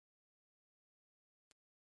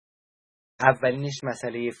اولینش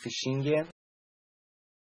مسئله فیشینگ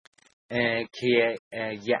که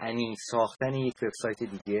یعنی ساختن یک وبسایت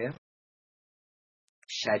دیگه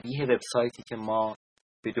شبیه وبسایتی که ما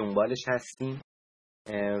به دنبالش هستیم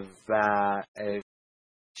و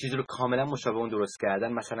چیزی رو کاملا مشابه اون درست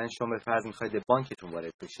کردن. مثلا شما به فرض میخواید به بانکتون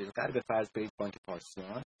وارد بشید، قرار به فرض برید بانک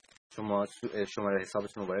پارسیان، شما شماره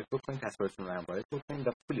حسابتون رو وارد بکنید، پسوردتون رو هم وارد بکنید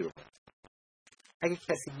و پولی رو وارد بکنید. اگه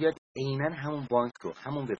کسی بیاد عیناً همون بانک رو،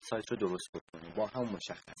 همون وبسایت رو درست بکنه با همون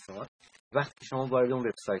مشخصات، وقتی شما وارد اون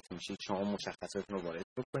وبسایت میشید شما مشخصاتتون رو وارد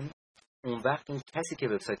بکنید، اون وقت اون کسی که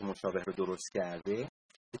وبسایت مشابه رو درست کرده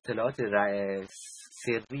اطلاعات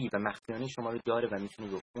سری و مخفیانه شما رو داره و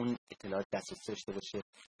میتونه به اون اطلاعات دسترسی داشته باشه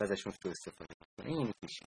و ازشون سوء استفاده کنه. این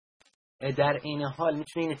میشه. در این حال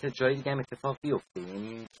میتونه این جای دیگه هم اتفاق بیفته،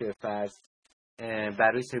 یعنی که فرض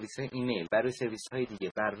بر روی سرویس های ایمیل، بر روی سرویس های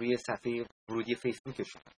دیگه، بر روی صفحه ورودی فیسبوک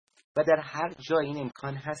شما و در هر جای این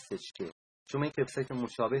امکان هستش که شما یک وبسایت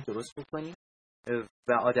مشابه درست بکنید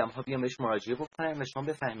و آدم‌ها بیان بهش مراجعه بکنن و شما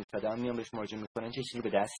بفهمید که آدم‌ها میان بهش مراجعه میکنن چه چیزی به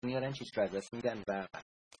دست میارن، چه چیزی رو از دست میدن و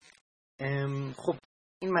خب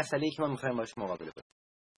این مسئله‌ای که ما می‌خوایم باهاش مقابله کنیم.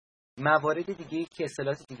 موارد دیگه‌ای که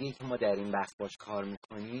اصطلاحات دیگه‌ای که ما در این بحث باهاش کار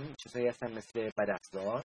می‌کنیم چیزایی هستن مثل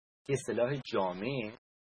بدافزار که اصطلاح جامع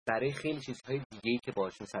برای خیلی چیزهای دیگه‌ای که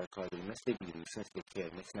باهاشون سر کار داریم، مثل ویروس، مثل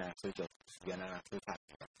کرم، مثل عناصر جاسوسی یا عناصر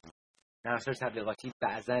تبلیغاتی. عناصر تبلیغاتی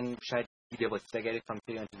بعضن شاید دیده باشید اگر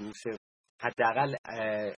کامپیوتر آنتی ویروس حداقل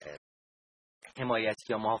حمایت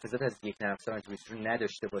یا محافظت از یک نرم افزار آنتی ویروس رو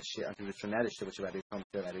نداشته باشه برای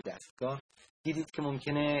کامپیوتر، برای دستگاه، دیدید که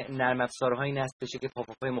ممکنه نرم افزارهایی نصب بشه که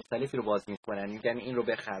پاپاپ‌های مختلفی رو باز می‌کنن، میگن این رو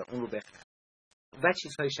بخر، اون رو بخر و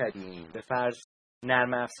چیزهای شبیه این. به فرض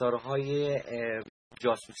نرم افزارهای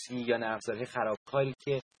جاسوسی یا نرم افزارهای خرابکاری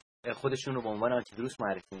که خودشون رو به عنوان آنتی ویروس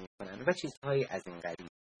معرفی می‌کنن و چیزهای از این قبیل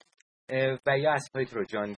و یا اسب‌های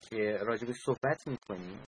تروجان که راجبش صحبت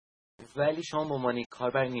می‌کنیم، ولی شما به عنوان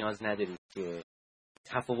کاربر نیاز ندارید که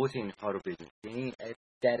تفاوت اینها رو بدونید. یعنی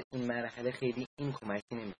در این مرحله خیلی این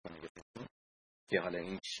کمکی نمی‌کنه بهتون که حالا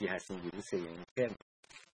این چی هست، این ویروسه یا این کرم.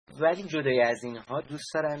 ولی جدای از اینها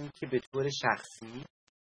دوست دارم که به طور شخصی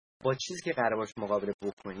با چیزی که قرار باش مقابله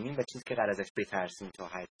بکنیم و چیزی که قرار ازش بترسیم تا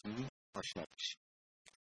حدی آشنا بشیم.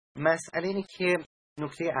 مسئله اینه که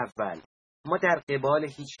نکته اول، ما در قبال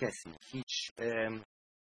هیچ کسی، هیچ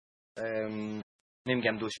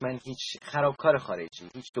نمیگم دشمن، هیچ خرابکار خارجی،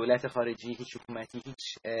 هیچ دولت خارجی، هیچ حکومتی،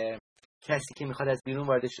 هیچ کسی که میخواد از بیرون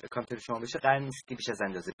وارد کامپیوتر شما بشه قرار نیست که بیش از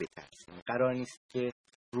اندازه بترسیم، قرار نیست که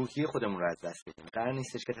روحیه خودمون رو از دست بدیم، قرار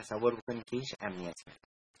نیستش که تصور بکنیم که هیچ امنیتی نداره.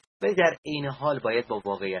 ولی در عین حال باید با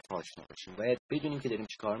واقعیت آشنا باشیم، باید بدونیم که داریم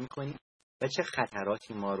چیکار میکنیم و چه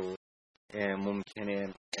خطراتی ما رو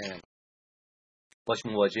ممکنه باش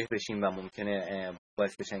مواجه بشیم و ممکنه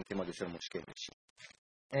باعث بشن که ما دچار مشکل بشیم.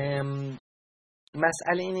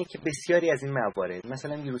 مسئله اینه که بسیاری از این موارد،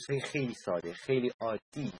 مثلا ویروس‌های خیلی ساده، خیلی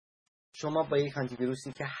عادی، شما با یک آنتی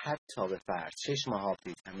ویروسی که حتی به فرض 6 ماه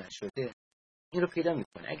آپدیت هم نشده این رو پیدا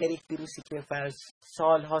میکنه. اگر یک ویروسی که به فرض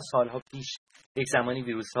سالها پیش یک زمانی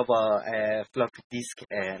ویروس‌ها با فلاپی دیسک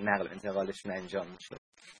نقل و انتقالشون انجام میشد،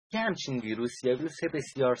 که همچین ویروس یا ویروس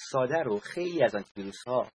بسیار ساده رو خیلی از آنتی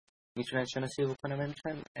ویروس‌ها میتونن شناسایی بکنن و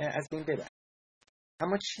میتونن از بین ببرن.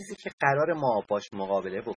 اما چیزی که قرار ما باش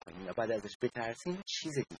مقابله بکنیم و بعد ازش بترسیم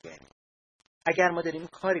چیز دیگری. اگر ما داریم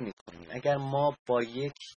کاری میکنیم، اگر ما با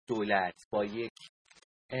یک دولت، با یک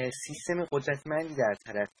سیستم قدرتمندی در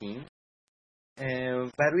طرفیم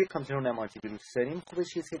و روی کامپیوتر هم آنتی ویروس داریم، خوبه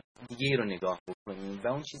چیز دیگه رو نگاه بکنیم و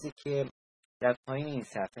اون چیزی که در پایین این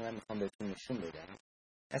صفحه من میخوام بهتون نشون بدم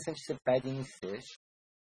اصلا چیز بدی نیستش.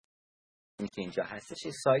 این که اینجا هستش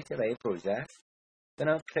یه سایت و یه پروژه است به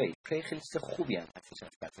نام پری خیلی چیز خوبی هم هستش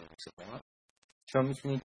از بطن موسیقی. شما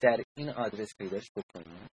میتونید در این آدرس پیداش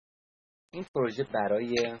بکنید. این پروژه برای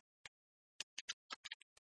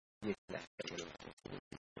یک لحظه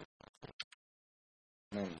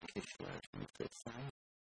من کشورش میفرستم.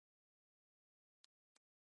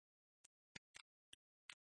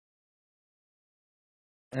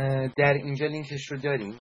 در اینجا لینکش رو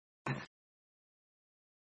داریم.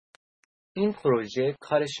 این پروژه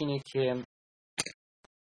کارش اینه که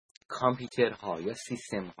کامپیوترها یا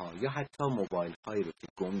سیستم‌ها یا حتی موبایل‌هایی رو که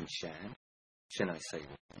گم میشن شناسایی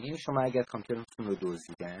بکنه. یعنی شما اگر کامپیوترتون رو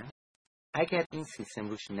دزدیدن، اگر این سیستم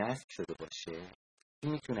روش نصب شده باشه،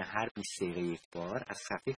 این میتونه هر 20 دقیقه یک بار از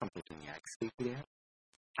صفحه کامپیوترتون عکس بگیره،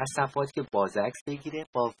 از صفحاتی که باز عکس بگیره،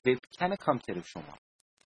 با وبکم کامپیوتر شما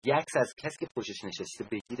یک عکس از کسی که پشتش نشسته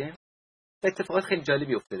بگیره. اتفاقات خیلی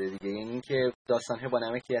جالبی افتاده دیگه، یعنی اینکه داستانه با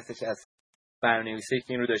نمکی هستش از برنامه‌نویسایی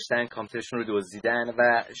که این رو داشتن، کامپیوترشون رو دزدیدن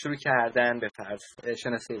و شروع کردن به فرض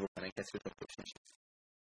شناسایی بکنن کسی که پشتش نشسته.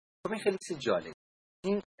 خب این خیلی چیز جالب.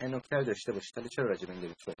 این نکته رو داشته باشید. حالا چرا راجع به این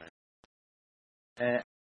داریم صحبت؟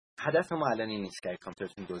 هدف ما الان این نیست که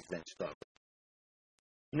کامپیوترتون دزدیدن چیکار کنید.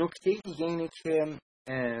 نکته دیگه اینه که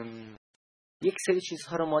یک سری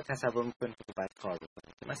چیزها رو ما تصور می‌کنیم که باید کار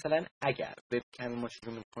بکنیم. مثلا اگر وبکم ما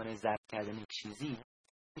شروع می‌کنه ضبط کردن یک چیزی،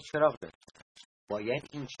 این چراغ داره، باید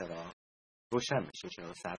این چراغ روشن بشه،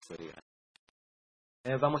 چراغ سبزی.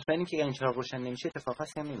 و مطمئنیم که این چراغ روشن نمیشه اتفاق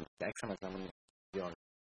خاصی هم نمیفته. عکس هم از زمان یاد.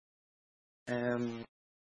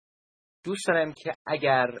 دوست دارم که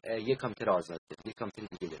اگر یک کامپیوتر آزاد داره، یک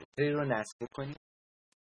کامپیوتر دیگه داره، بری رو نصب بکنید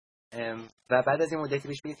و بعد از این مدتی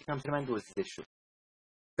بهش بگید که کامپیوتر من دزدیده شد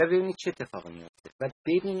و ببینید چه اتفاقی میفته و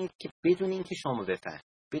ببینید که بدون اینکه شما بفهمید،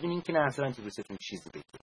 بدون اینکه نرم افزار آنتی‌ویروستون چیزی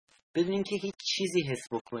بگه، بدون اینکه هیچ چیزی حس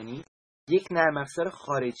بکنید، یک نرم افزار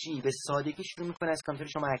خارجی به سادگی شروع میکنه از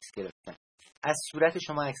کامپیوتر شما عکس گرفتن، از صورت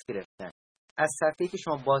شما عکس گرفتن، از صفحه‌ای که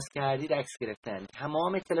شما باز کردید عکس گرفتن،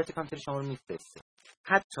 تمام اطلاعات کامپیوتر شما رو میفرسته.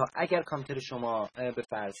 حتی اگر کامپیوتر شما به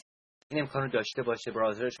فرض این امکان رو داشته باشه،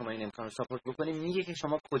 براوزر شما این امکان رو ساپورت بکنه، میگه که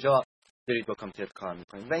شما کجا دارید با کامپیوتر کار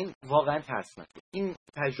میکنید و این واقعا ترسناکه. این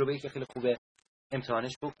تجربه‌ای که خیلی خوبه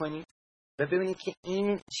امتحانش بکنید و ببینید که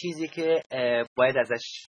این چیزی که باید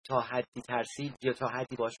ازش تا حدی ترسید یا تا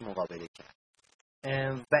حدی باهاش مقابله کرد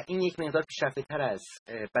و این یک مقدار پیشرفته‌تر از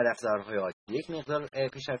بدافزارهای عادی، یک مقدار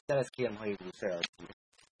پیشرفته‌تر از کرم‌های ویروس عادی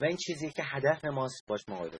و این چیزی که هدف ماست باش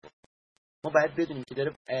مقابله کنیم. ما باید بدونیم که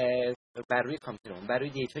داره بر روی کامپیوترمون، بر روی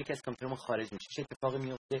دیتایی که از کامپیوترمون خارج میشه چه اتفاقی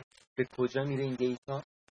میفته، به کجا میره این دیتا.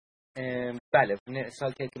 بله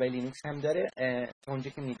سال که برای لینوکس هم داره، تا اونجا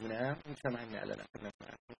که میدونم میتونم همین الان خدمتتون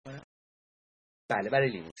عرض کنم. بله برای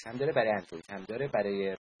لینوکس هم داره، برای اندروید هم داره،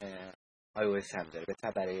 برای آی او اس هم داره،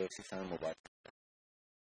 برای سیستم موبایل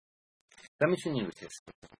و میتونید این رو تست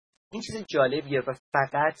کنید. این چیز جالبیه و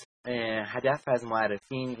فقط هدف از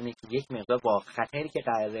معرفی اینه که یک مقدار با خطری که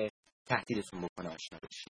قراره تهدیدتون بکنه آشنا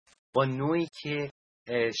بشید، با نوعی که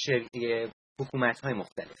حکومت‌های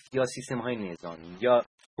مختلف یا سیستم‌های نظامی یا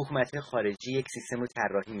حکومت‌های خارجی یک سیستم رو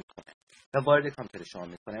طراحی می‌کنن و وارد کامپیوتر شما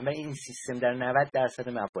می‌کنن و این سیستم در 90%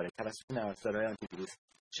 موارد توسط نرم افزارهای آنتی ویروس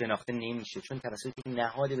شناخته نمیشه، چون توسط یک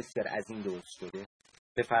نهاد بسیار عظیم درست شده،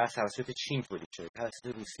 به فرض توسط چین تولید شده، توسط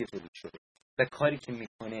روسیه تولید شده و کاری که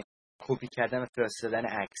می‌کنه کپی کردن و فرستادن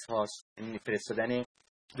عکس هاست، یعنی فرستادن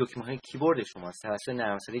دکمه‌های کیبورد شماست توسط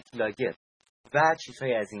نرم افزار کلاگر و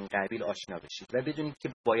چیزهای از این قبیل آشنا بشید و بدونید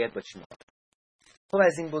که باید با چی مقابله. خب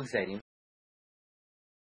از این بگذریم.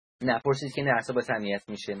 نه پرسید که نرم افزار با امنیت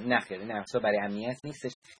میشه؟ نه خیر، نرم افزار برای امنیت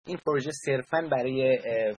نیستش. این پروژه صرفاً برای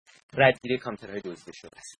ردگیری کامپیوترهای دزدیده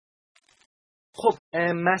شده است. خب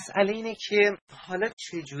مسئله اینه که حالا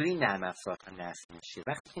چجوری نرم افزارها نصب میشه؟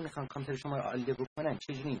 وقتی که میخوان کامپیوتر شما رو آلوده بکنن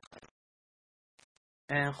چجوری این کارو؟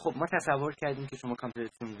 خب ما تصور کردیم که شما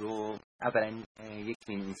کامپیوترتون رو اولا یک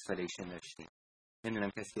کلین اینستالیشن داشتیم.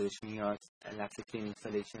 نمیدونم کسی یادش میاد لفظ کلین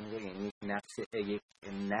اینستالیشن رو، یعنی یک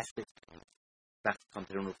نصب وقتی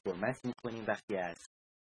کامپیوترمون رو فرمت میکنیم، وقتی از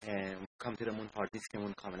کامپیوترمون هارد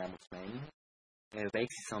دیسکمون کاملا مطمئنیم و یک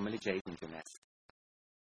سیستم عامل جدید اونجا نصب،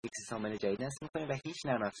 یک سیستم عامل جدید نصب میکنیم و هیچ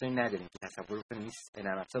نرم افزاری نداریم که تصور کنیم نیست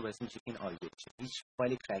نرم افزار باعث میشه که این آلوده بشه. هیچ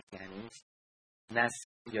فایل کرکی هنوز نصب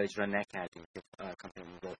یا اجرا نکردیم که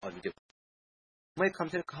کامپیوترمون رو آلوده کنیم. ما یک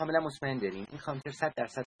کامپیوتر کاملا مطمئن داریم این کامپیوتر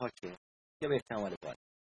 100% پاکه یا به احتمال بالا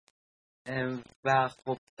و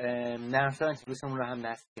خب نرم افزار آنتی ویروسمون رو هم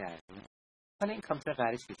نصب کردیم. حالا این کامپیوتر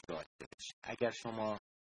قراره چجوری آلوده بشه؟ اگر شما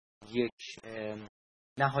یک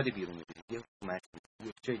نهاد بیرونی بدید، یک حکومت بدید،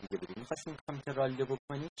 یک جای دیگه بدید، می‌خواستید کامپیوتر رو آلوده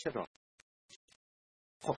بکنید، چه راه؟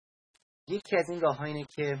 خب یکی از این راه‌ها اینه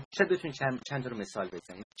که شاید بتونید چند تا رو مثال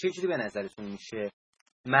بزنید. چجوری به نظرتون میشه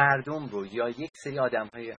مردم رو یا یک سری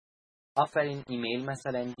آدم‌های آفرین ایمیل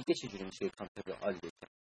مثلا دیگه چجوری میشه کامپیوتر رو آلوده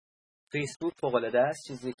کرد؟ فیسبوک فوق‌العاده است،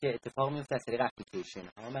 چیزی که اتفاق میفته از طریق اپلیکیشن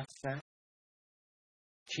ها مثلا.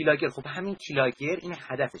 کیلاگر، خب همین کیلاگر این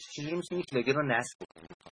هدفش، چجوری میتونید کیلاگر رو نصب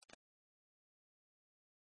بکنید؟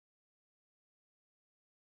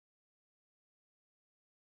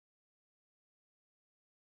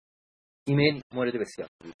 ایمیل مورد بسیار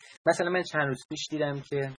خوبی. مثلا من چند روز پیش دیدم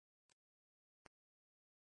که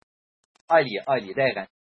عالیه دقیقاً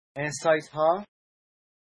سایت ها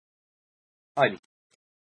عالی،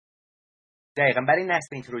 دقیقاً برای نصب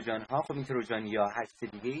این تروجان ها، خب این تروجان یا هر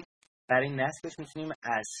چیز دیگه‌ای برای نصبش میتونیم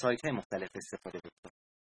از سایت های مختلف استفاده بکنیم.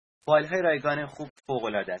 فایل های رایگان خوب فوق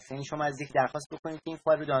العاده است، یعنی شما از یک درخواست بکنید که این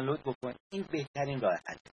فایل رو دانلود بکن، این بهترین راه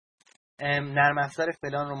حله. نرم افزار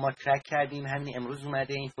فلان رو ما کرک کردیم، همین امروز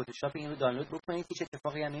اومده، این فتوشاپ این رو دانلود بکنید، هیچ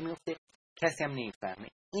اتفاقی هم نمیفته، کسی هم نمیفهمه.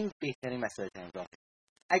 این بهترین مسئله ترین راه.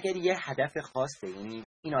 اگر یه هدف خاصه، یعنی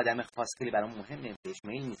این آدم خاص خیلی برام مهمه، بهش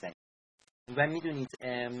میل میزنید و میدونید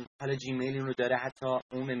حالا جیمیل رو داره، حتی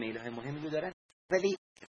عموم میل های مهمی رو دارن، ولی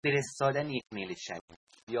فرستادن یک میل شبیه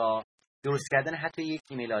یا درست کردن حتی یک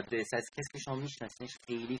ایمیل آدرس از کسی که شما میشناسینش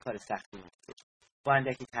خیلی کار سختی نیست. با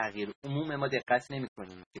اندکی تغییر عموم ما دقت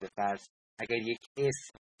نمی‌کنیم که به فرض اگر یک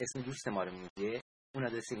اسم دوست ما رو میگه، اون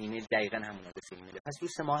آدرس ایمیل دقیقاً همون آدرس ایمیله. پس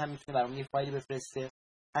دوست ما هم میتونه برامون یه فایلی بفرسته،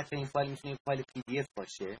 حتی این فایل میتونه فایل پی دی اف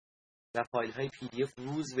باشه و فایل های پی دی اف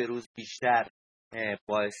روز به روز بیشتر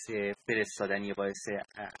باعث فرستادن یا باعث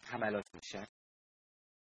حملات میشن.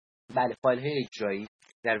 بله، فایل های اجرایی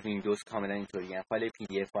در ویندوز کاملا اینطوریه، فایل پی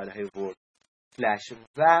دی اف، فایل های ورد، فلش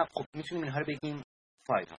و خب میتونیم اینها رو بگیم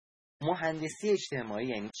فایل ها. مهندسی اجتماعی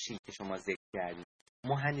یعنی چی که شما ذکر کردید؟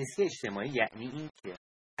 مهندسی اجتماعی یعنی این که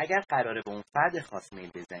اگر قراره به اون فرد خاص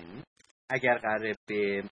میل بزنیم، اگر قراره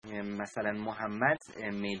به مثلا محمد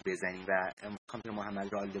میل بزنیم و کامپیوتر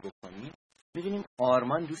محمد رو آلوده بکنیم، میدونیم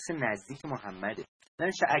آرمان دوست نزدیک محمده.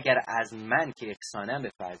 نمیشه اگر از من که احسانم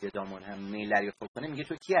به فرض دامان هم میل دریافت کنه میگه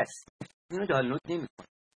تو کی هستی، اینو دانلود نمیکنه.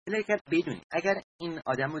 ولی اگر بدونید اگر این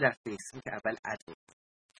آدم رو در فیسبوک اول اد بکنید،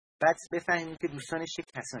 بعد بفهمید که دوستانش چه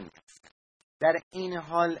کسانی هستن، در این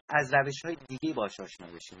حال از روش‌های دیگه باهاش آشنا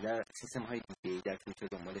بشیم، در سیستم‌های دیگه در توییتر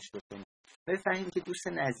دنبالش بکنیم، بفهمیم که دوست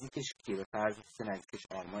نزدیکش کیه، به فرض دوست نزدیکش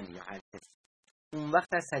آرمان یا هر کسی. اون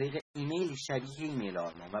وقت از طریق ایمیل شبیه ایمیل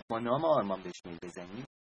آرمان و با نام آرمان بهش میل بزنیم.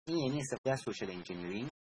 این یعنی استفاده از سوشال انجینیرینگ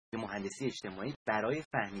یا مهندسی اجتماعی برای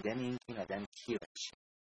فهمیدن این آدم کیه و چیه.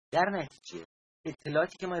 در نتیجه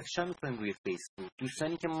اطلاعاتی که ما افشا می‌کنیم روی فیسبوک،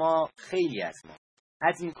 دوستانی که ما خیلی از ما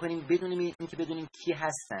اد می‌کنیم بدون اینکه بدونیم کی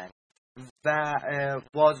هستن و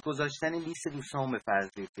بازگذاشتن لیست دوستان به فرض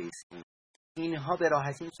روی فیسبوک، اینها به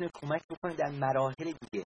راحتی میتونه کمک بکنه در مراحل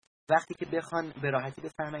دیگه، وقتی که بخوان به راحتی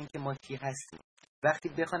بفهمن که ما کی هستیم، وقتی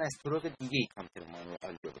بخوان از طرق دیگه کامپیوتر ما رو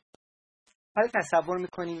آلوده بکنن. حالا تصور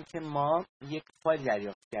میکنیم که ما یک فایل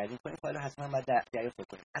دریافت کردیم، این فایل رو حتما باید دریافت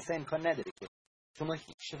کنیم. اصلا امکان نداره که شما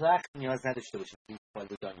هیچ وقت نیاز نداشته باشید این فایل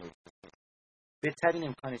رو دانلود کنید. بهترین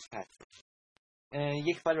امکانش هستش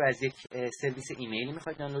یک فایل رو از یک سرویس ایمیلی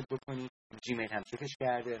میخواید دانلود بکنید، جیمیل هم چکش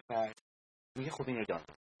کرده و میگه خب این رو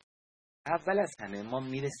دانلود. اول از همه ما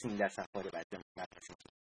میرسیم در صفحات بعد مدرس،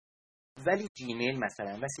 ولی جیمیل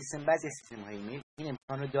مثلا و بعضی سیستم های ایمیل این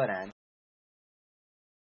امکان رو دارن.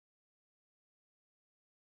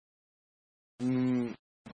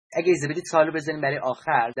 اگه اجازه بدید سوال رو بزنیم برای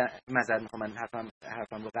آخر، معذرت میخوام من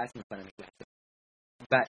حرفم رو قطع میکنم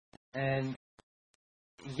و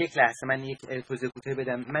یک لحظه من یک توضیح کوتاهی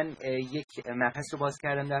بدم. من یک مبحث رو باز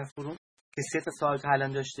کردم در فروم که 3 تا سوال تا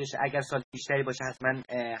الان داشتش. اگر سوال بیشتری باشه حتما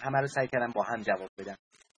همه رو سعی کردم با هم جواب بدم،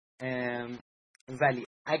 ولی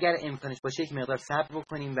اگر امکانش باشه یک مقدار صبر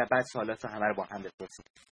بکنیم و بعد سوالات رو همه رو با هم بپرسیم.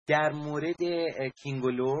 در مورد کینگ و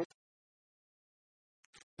لورد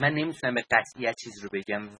من نمیتونم به قطعیت چیز رو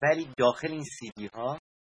بگم، ولی داخل این سی دی ها،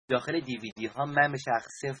 داخل دیویدی ها من به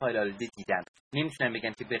شخصه فایل آلوده دیدم. نمیتونم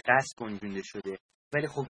بگم که به قصد گنجونده شده، ولی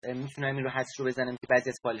خب میتونم این رو حدس رو بزنم که بعضی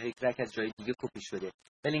از فایل های کرک از جای دیگه کپی شده،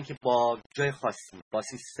 ولی اینکه با جای خاصی، با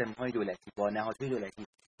سیستم های دولتی، با نهادهای دولتی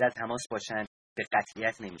در تماس باشن به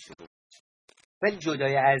قطعیت نمیشه بود. ولی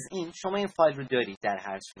جدای از این شما این فایل رو دارید در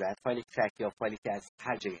هر صورت، فایل کرک یا فایلی که از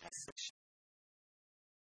هر جایی هستش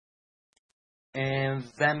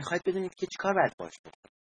و میخواید بدونید که چیکار باید باش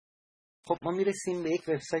بکنید. خب ما میرسیم به یک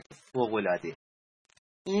وبسایت فوق‌العاده.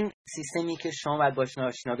 این سیستمی که شما باید باش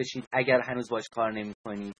آشنا بشید اگر هنوز باش کار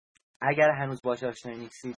نمی‌کنید. اگر هنوز باش آشنا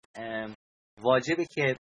نیستید واجبه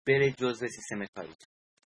که بره جزء سیستم کاریتون.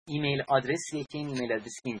 ایمیل آدرسیه که این ایمیل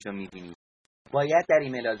آدرسی که اینجا می‌بینید باید در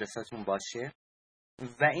ایمیل آدرساتون باشه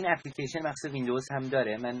و این اپلیکیشن مخصوص ویندوز هم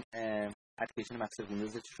داره. من اپلیکیشن مخصوص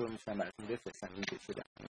ویندوزش رو می‌تونم براتون بفرستم لینکش رو.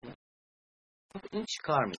 خب این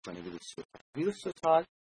چیکار می‌کنه ویروس توتال؟ ویروس توتال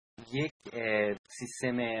یک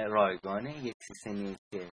سیستم رایگانه، یک سیستمی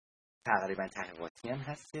که تقریبا تحقیقاتی هم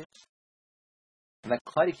هستش و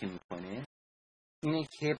کاری که میکنه اینه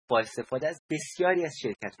که با استفاده از بسیاری از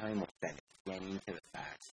شرکت‌های مختلف، یعنی این که به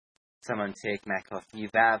فرض سمانتک، مکافی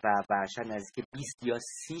و شاید نزدیک 20 یا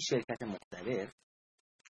 30 شرکت مختلف،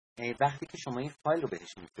 وقتی که شما این فایل رو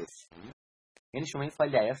بهش میفرستید، یعنی شما این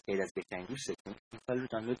فایل دریافت کردید از بهترین دوستتون، این فایل رو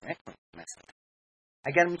دانلود نکنید. مثلا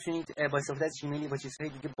اگر میتونید با استفاده از جیمیل با چیزهای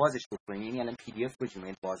دیگه بازش بکنید، یعنی الان پی دی اف رو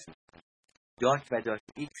جیمیل باز میکنه، داک و داک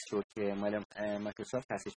ایکس رو که مال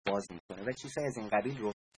مایکروسافت هستش باز میکنه و چیزهای از این قبیل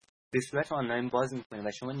رو به صورت آنلاین باز میکنه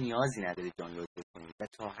و شما نیازی ندارید دانلود بکنید و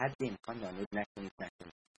تا حد امکان دانلود نکنید.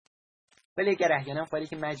 ولی اگر احیانا فایلی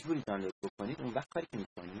که مجبورید دانلود بکنید، اون وقت کاری که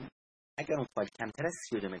میکنید اگر اون فایل کمتر از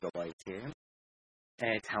 32 مگابایته،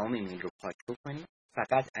 تمام ایمیل رو پاک بکنید،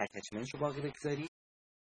 فقط اتچمنت رو باقی بگذارید.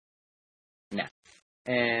 نه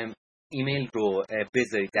ایمیل رو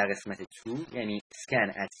بذارید در قسمت تو، یعنی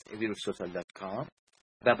scan@virustotal.com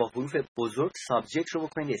و با حروف بزرگ سابجکت رو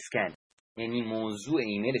بکنید اسکن، یعنی موضوع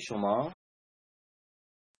ایمیل شما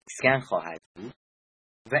اسکن خواهد بود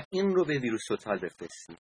و این رو به ویروس توتال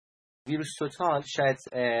بفرستید. ویروس توتال شاید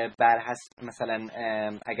مثلا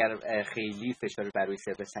اگر خیلی فشار بر روی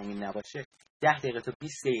سرور سنگین نباشه 10 دقیقه تا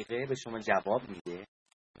 20 دقیقه به شما جواب میده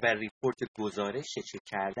و ریپورت گزارش چک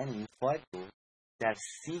کردن این فایل رو در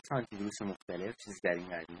 30 تا آنتی ویروس مختلف، چیزی در این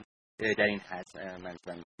قضیه در این حد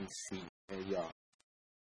منظورم 30 یا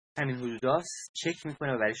همین حدوداست، چک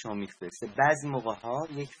میکنه و برای شما میفرسته. بعضی موقع ها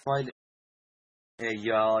یک فایل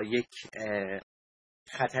یا یک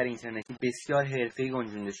خطر اینترنتی بسیار حرفه‌ای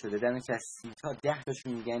گنجونده شده در که از 30 تا 10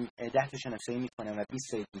 تاشون میگن 10 تا شناسایی میکنن و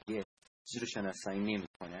 20 تا دیگه چیزی رو شناسایی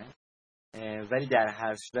نمیکنن، ولی در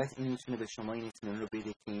هر صورت این میتونه به شما این اطمینان رو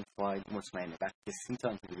بده که این فایل مطمئنه. وقتی 30 تا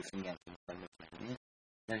آنتی ویروس میگن که این فایل مطمئنه،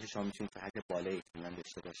 یعنی شما میتونید تا حد بالای اطمینان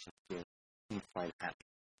داشته باشید که این فایل امنه.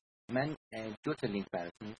 من 2 تا لینک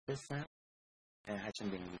براتون میفرستم،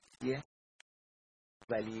 هرچند به نیستیه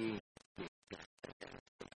ولی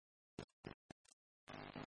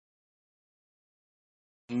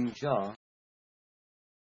اینجا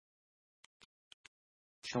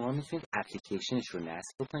شما میتونید اپلیکیشنش رو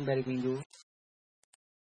نصب بکنید برای ویندوز.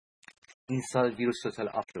 اینستال ویروس توتال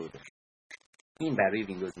آپلودر، این برای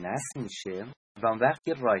ویندوز نصب میشه و اون وقت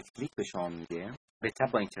یه رایت کلیک به شما میده، به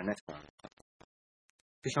تب با اینترنت کار میکنه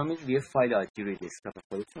که شما میتونید روی فایل عادی روی دسکتاپ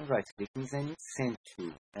خودتون رایت کلیک میزنید send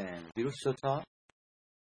to ویروس توتال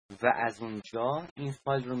و از اونجا این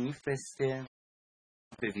فایل رو میفرسته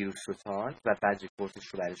به ویروس توتال و بعد ریپورتش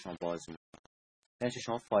رو برای شما باز میکنه. یعنی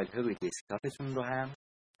شما فایل ها روی دسکتاپتون رو هم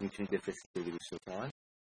میتونید بفرستید به ویروس توتال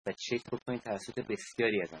و چک بکنید توسط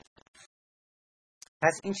بسیاری از آنها.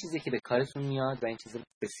 پس این چیزی که به کارتون میاد و این چیز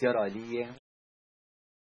بسیار عالیه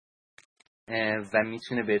و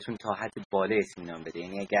میتونه بهتون تا حد بالا اطمینان بده.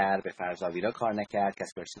 یعنی اگر به فرض آویرا کار نکرد،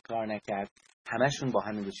 کسپرسی کار نکرد، همشون با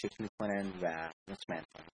همین رو چک میکنن و مطمئن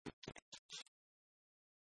کنن.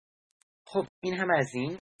 خب این هم از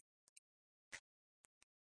این.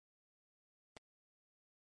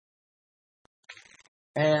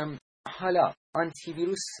 حالا آنتی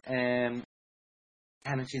ویروس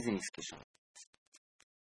همه چیزی نیست که شما،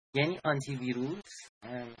 یعنی آنتی ویروس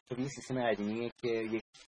خب این سیستم قدیمیه که یک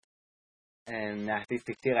نحوه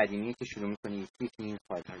فکری قدیمیه که شروع میکنه یکی این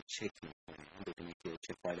فایل ها رو چک میکنه ببینه که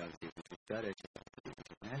چه فایل ها وجود داره چه فایل ها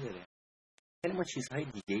وجود نداره. ولی ما چیزهای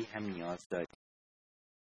دیگه هم نیاز داریم،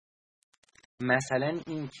 مثلا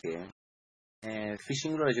این که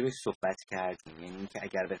فیشینگ رو راجع بهش صحبت کردیم، یعنی این که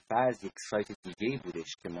اگر به فرض یک سایت دیگه‌ای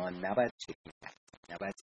بودش که ما نباید چک می‌کردیم،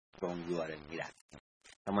 نباید با اون URL می‌رفتیم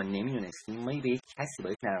و ما نمی‌دونستیم، ما به یک کسی،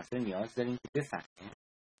 با یک نرم افزار نیاز داریم که بفهمه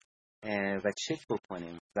و چک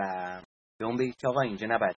بکنه و به اون بگه که آقا اینجا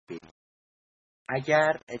نباید بریم.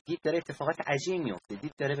 اگر دید داره اتفاقات عجیبی میفته،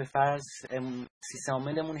 دید داره به فرض سیستم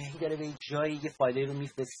عاملمون هی داره به جایی یه فایلی رو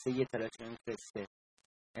میفرسته، یه اطلاعاتی رو میفرسته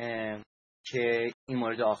که این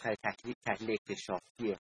مورد آخر تحلیل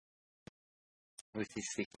اکتشافیه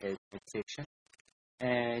ارتستیک اتکشن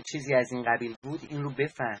چیزی از این قبیل بود، این رو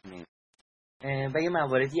بفهمه و یه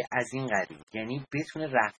مواردی از این قبیل، یعنی بتونه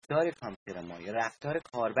رفتار کامپیوتر ما یا رفتار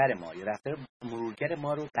کاربر ما یا رفتار مرورگر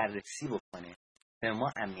ما رو بررسی بکنه، به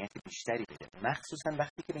ما امنیت بیشتری بده، مخصوصا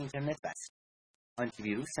وقتی که به اینترنت وصل. آنتی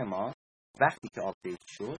ویروس ما وقتی که آپدیت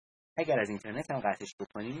شد، اگر از اینترنت هم قطعش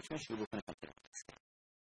بکنیم میتونه شروع بکنه کامپیوتر رو.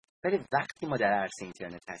 ولی وقتی ما در عرصه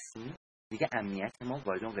اینترنت هستیم دیگه امنیت ما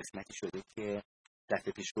وارد اون قسمتی شده که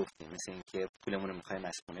دفعه پیش گفتیم، مثل اینکه پولمون رو می‌خوایم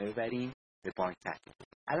از خونه ببریم به بانک تحویل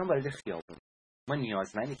بدیم. الان وارد خیابون ما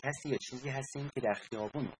نیازمند کسی یا چیزی هستیم که در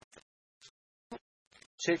خیابون موجود.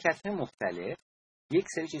 شرکت‌های مختلف یک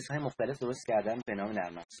سری چیزهای مختلف درست کردن به نام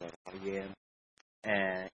نرم افزارهای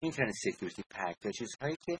اینترنت سکیوریتی پک یا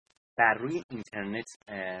چیزهایی که بر روی اینترنت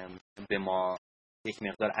به ما یک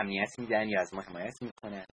مقدار امنیت میدن یا از ما حمایت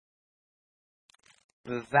میکنن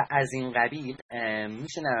و از این قبیل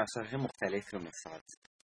میشه نرم افزارهای مختلف رو مثال زد.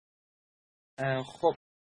 خب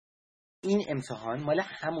این امتحان مال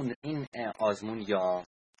همون، این آزمون یا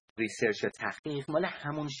ریسرچ یا تحقیق مال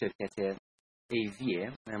همون شرکت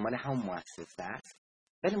ایویه، مال همون مؤسسه است،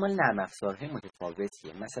 ولی مال نرم افزارهای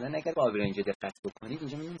متفاوتیه. مثلا اگر به آویرا اینجا دقت بکنید،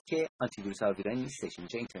 اینجا میبینید که آنتی ویروس آویرا نیستش،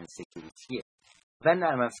 اینجا اینترنت سکیوریتیه و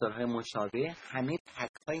نرم افزارهای مشابه همه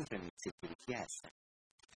پک‌های اینترنت سکیوریتی هستن.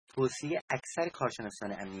 توصیه اکثر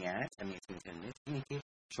کارشناسان امنیت اینترنت اینه که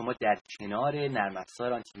شما در کنار نرم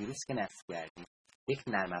افزار آنتی ویروس که نصب کردید، یک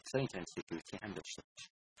نرم افزار اینترنت سکیوریتی هم داشته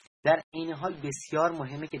باشید. در این حال بسیار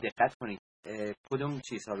مهمه که دقت کنید کدوم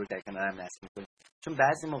چیزها رو در کنار هم نصب میکنیم. چون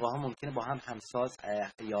بعضی موقع ها ممکنه با هم همساز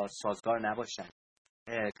یا سازگار نباشن،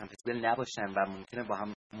 کامپتیبل نباشن و ممکنه با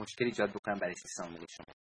هم مشکل ایجاد بکنن برای سیستم عامل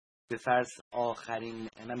شما. به فرض آخرین،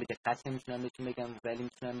 من به دقت نمیتونم بهتون بگم ولی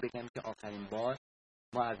میتونم بگم که آخرین بار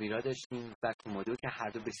ما اویرا داشتیم و کومودو که هر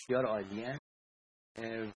دو بسیار عالیه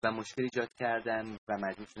و مشکل ایجاد کردن و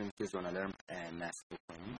مجبور شدیم که زونالا رو نصب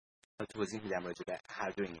بکنیم. تا توضیح میدم راجع به هر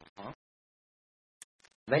دو اینها.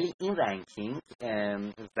 ولی این رنکینگ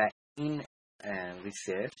و این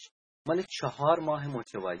ریسرچ مال 4 ماه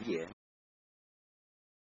متوالیه.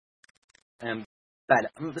 بله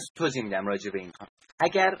توضیح میدم راجع به اینها.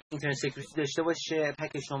 اگر اینترنت سکیوریتی داشته باشه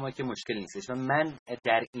پک شما که مشکلی نیستش و من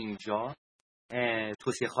در اینجا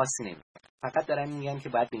توصیه خاصی نمیکنم، فقط دارم میگم که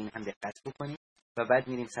باید به این هم دقت بکنیم و بعد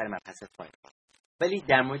میریم سر مبحث فایل. ولی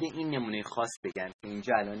در مورد این نمونه خاص بگم که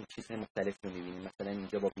اینجا الان چیزهای مختلف رو میبینیم. مثلا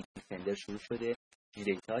اینجا با بیت دیفندر شروع شده،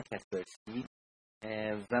 دیتا، کسپرسی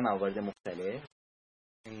و موارد مختلف.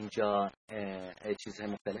 اینجا چیزهای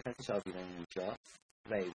مختلف هستش، آویران اینجا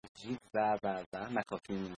و ایجی و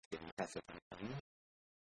مکافی نیست متاسفانه.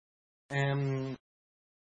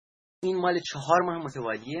 این مال 4 ماه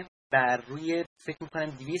متوالیه بر روی فکر میکنم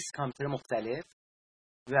 200 کامپیوتر مختلف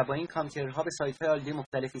و با این کامپیوترها به سایت های آلوده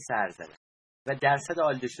مختلفی سر زدن و درصد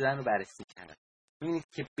آلوده شدن رو بررسی کردن. می‌بینید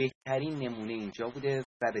که بهترین نمونه اینجا بوده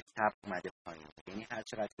و به تپ اومده پایین، یعنی هر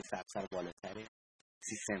چقدر که سبسر بالاتره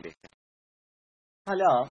سیستم بهتر.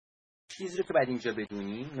 حالا چیزی رو که بعد اینجا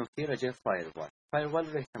بدونیم نکته راجع به فایروال. فایروال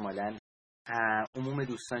رو احتمالاً عموم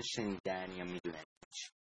دوستان شنیدن یا میدونن.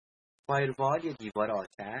 فایروال یا دیوار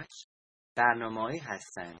آتش برنامه‌هایی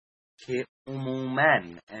هستن که عموماً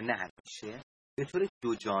نه همیشه به طور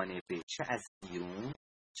دو جانبه، چه از بیرون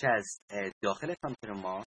چه از داخل کامپیوتر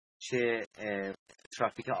ما، چه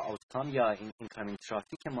ترافیک آوتکام یا اینکامینگ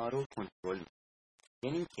ترافیک ما رو کنترل می‌کنه.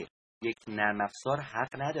 یعنی که یک نرم افزار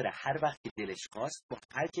حق نداره هر وقت که دلش خواست با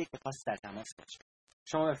هر جایی که خواست در تماس باشه.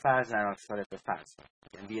 شما به فرض نرم افزار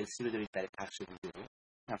یعنی VLC رو دارید برای پخش ویدیو، نرم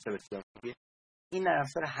افزار بسیار خوبیه. این نرم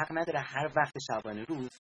افزار حق نداره هر وقت شبانه روز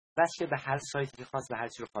واسه به هر سایتی که خواست و هر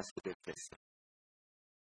چی رو خواست بفرسته.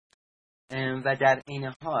 و در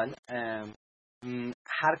این حال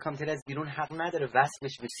هر کامپیوتر از بیرون حق نداره وصل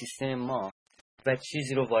بشه به سیستم ما و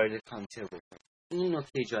چیزی رو وارد کامپیوتر بکنه. این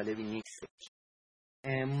نکته جالبی نیست.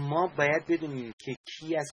 ما باید بدونیم که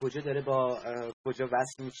کی از کجا داره با کجا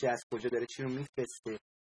وصل میشه، از کجا داره چی رو میفرسته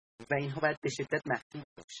و اینها باید به شدت مخفی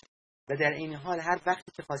باشه. و در این حال هر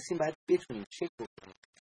وقتی که خواستیم باید بتونیم چک بکنیم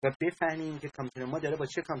و بفهمیم که کامپیوتر ما داره با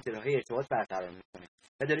چه کامپیوترهای ارتباط برقرار میکنه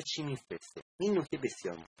و داره چی میفرسته. این نکته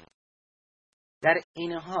بسیار مهمه. در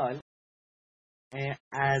این حال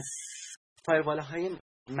از فایروال‌های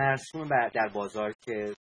مرسوم در بازار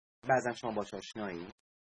که بعضا شما باهاش آشنایید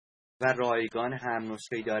و رایگان هم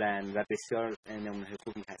نسخه‌ای دارن و بسیار نمونه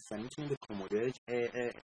خوبی هستن، میتونید به کومودو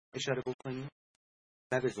اشاره بکنید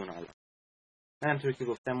و به زونالا. من همونطور که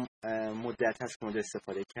گفتم مدت هست کومودو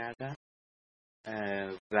استفاده کردم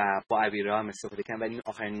و با اویرا هم استفاده کردم، ولی این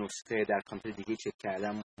آخرین نسخه در کامپیوتر دیگه چک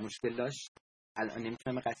کردم مشکل داشت. الان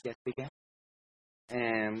نمیتونم قطعیت بگم،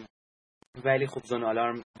 ولی خب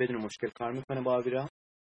زونالا بدون مشکل کار میکنه با اویرا.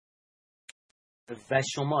 و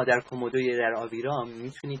شما در کومودو یا در اویرا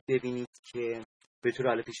میتونید ببینید که به طور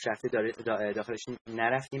حالا پیشرفته داخلش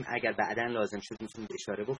نرفتیم. اگر بعداً لازم شد میتونید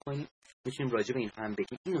اشاره بکنید، میتونیم راجع به اینها هم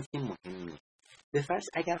بگیم. این نکته مهمیه. به فرض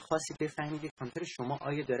اگر خواستید بفهمید که کامپیوتر شما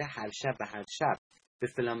آیا داره هر شب به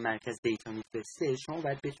فلان مرکز دیتا میفرسته، شما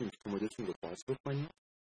باید بتونید کومودوتون رو باز بکنید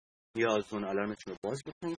یا زون آلارمتون رو باز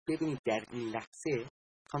بکنید، ببینید در این لحظه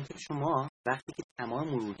کامپیوتر شما وقتی که تمام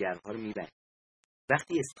مرورگرها رو میبرید،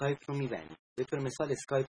 وقتی اسکایپ رو میبندید، به طور مثال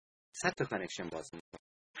اسکایپ 100 تا کانکشن باز میکنه،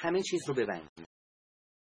 همه چیز رو ببندید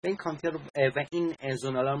و این کامپیوتر و این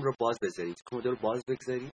زون آلارم رو باز بذارید، کومودو رو باز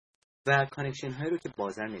بگذارید و کانکشن هایی رو که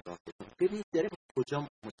بازار نگاه بکنید، ببینید داره به کجا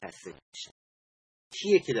متصل میشه،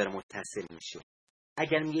 کیه که داره متصل میشه.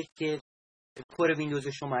 اگر میگه که کور ویندوز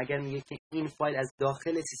شما، اگر میگه که این فایل از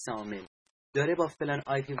داخل سیستم عامل داره با فلان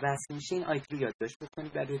آی پی وصل میشه، این آی پی رو یادداشت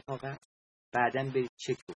بکنید برای کاغذ، بعداً برید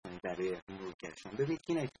چک بکنید برای مرورگر شما ببینید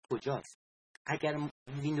که این آی پی کجاست. اگر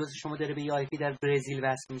ویندوز شما داره به آی پی در برزیل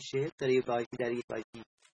وصل میشه، داره به آی پی در یک آی پی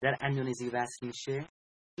در اندونزی وصل میشه،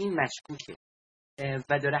 این مشکوکه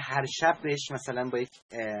و داره هر شب بهش مثلا با یک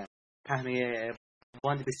پهنه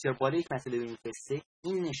باند بسیار بالا یک مسئله میفرسته،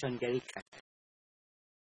 این نشانگری خطر.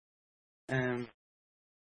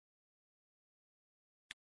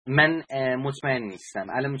 من مطمئن نیستم.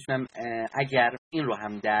 الان میتونم اگر این رو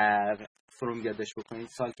هم در فروم یادداشت بکنید،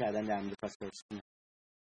 سال کردن در مورد کاسپرسی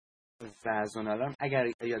و زون آلارم، اگر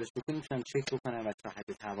یادداشت بکنید میتونم چک بکنم و تا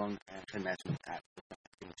حد توان خدمتتون عرض بکنم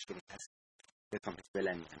که مشکلی هست به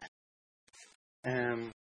کامپیوتر میزنن.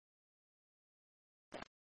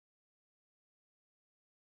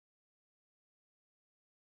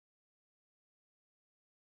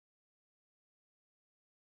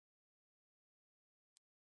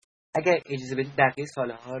 اگر اجازه بدید بقیه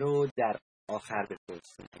سوال‌ها رو در آخر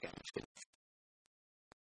بپرسیم اگر مشکل نیست.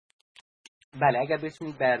 بله اگر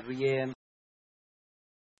بتونید بر روی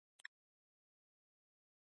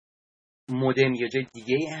مودم یا جای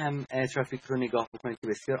دیگه هم ترافیک رو نگاه بکنید که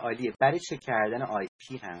بسیار عالیه. برای چک کردن آی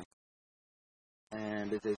پی هم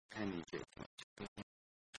بذارید همینجا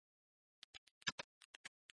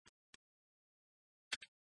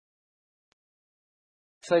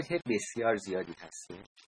سایت بسیار زیادی هست.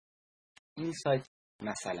 این سایت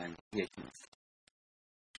مثلا یک مثال.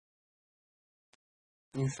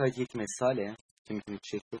 این سایت یک مثاله که میتونید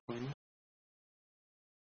چک بکنید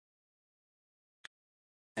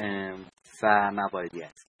و مواردی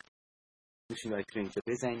هست. میتونید آی پی رو اینجا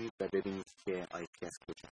بزنید و ببینید که آی پی از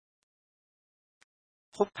کجا.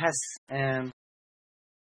 خب پس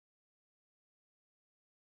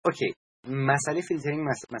اوکی، مسئله فیلترینگ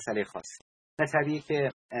مسئله خاصی. نه طبیعیه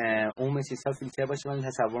که عموم چیزها فیلتر باشه. من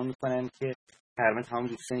تصور میکنم که تقریبا تمام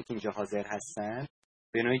دوستانی که اینجا حاضر هستن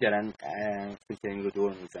به نوعی دارن فیلترینگ رو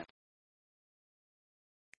دور میزنن.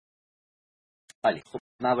 عالی. خب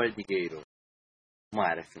موارد دیگه ای رو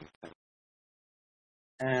معرفی میکنم.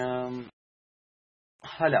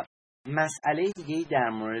 حالا مسئله دیگه ای در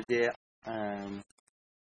مورد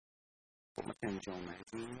خب ما اینجا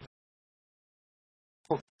اومدیم.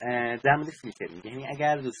 خب در مورد فیلترینگ، یعنی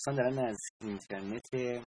اگر دوستان دارن از اینترنت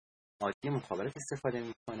عادی مخابرات استفاده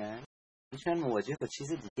میکنن میتونن مواجه با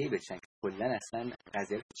چیز دیگه بشن که کلا اصلا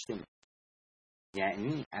قضیه رو پیش نمیره.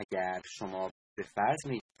 یعنی اگر شما به فرض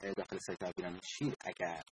داخل سایت آویرا میشید،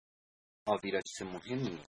 اگر آویرا چیز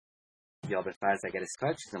مهمیه یا به فرض اگر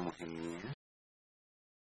اسکایپ چیز مهمیه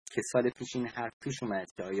که سال پیش این حرف پیش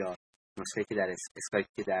اومد که آیا نسخه که در اسکایپ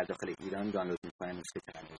که در داخل ایران دانلود میکنن نسخه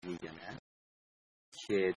تقلبی یا نه،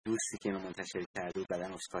 که دوستی که اینو منتشر کرد و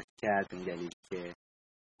بعدن اسکایپ کرد به این دلیل که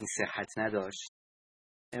این صحت نداشت.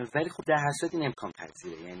 ولی خب در هر صورت این امکان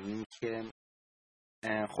پذیره. یعنی که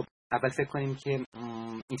خب اول فکر کنیم که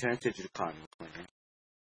اینترنت چجوری کار میکنه.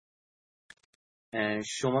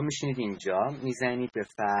 شما میشینید اینجا میزنید به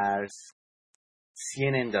فرض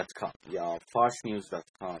cnn.com یا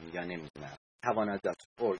farsnews.com یا نمیدونم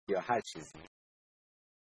توانا.org یا هر چیزی.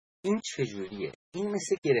 این چجوریه؟ این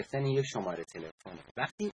مثل گرفتن یک شماره تلفنه.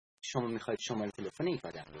 وقتی شما میخواید شماره تلفن یک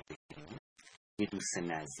آدم رو بگیرید، یه دوست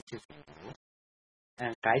نزدیکتون رو،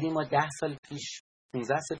 قدیم ما 10 سال پیش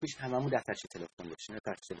 15 سال پیش هممون دفترچه تلفن داشتیم.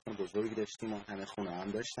 دفترچه تلفن بزرگی داشتیم و همه خونه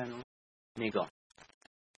هم داشتن و نگاه.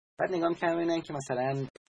 بعد نگاه می‌کردم ببینن که مثلا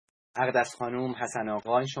اقدس خانم، حسن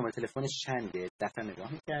آقا، این شماره تلفنش چنده؟ دفتر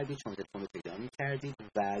نگاه می‌کردید، شماره تلفن رو پیدا می‌کردید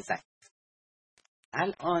و زنگ.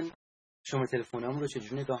 الان شماره تلفنمون رو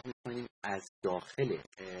چجوری نگاه می‌کنیم؟ از داخل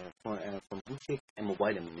فونبوک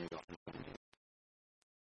موبایلمون نگاه می‌کنیم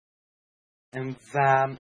و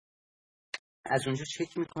از اونجا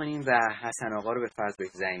چک میکنیم و حسن آقا رو به فرض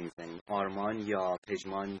بهش زنگ میزنیم، آرمان یا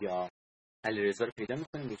پژمان یا علیرضا رو پیدا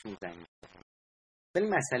میکنیم بهشون زنگ میزنیم. ولی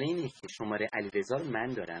مسئله اینه که شماره علیرضا رو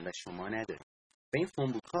من دارم و شما نداریم و این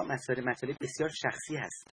فونبوک ها مسئله بسیار شخصی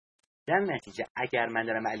هست. در نتیجه اگر من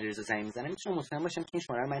دارم علیرضا زنگ میزنم میتونم مطمئن باشم که این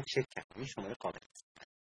شماره رو من چک کردم، این شماره قابل است.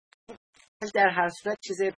 در هر صورت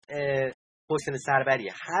چیز حوصله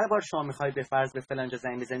سربریه. هر بار شما میخواید به فرض به فلان جا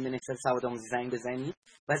زنگ بزنید، به نکسل سواد آموزی زنگ بزنید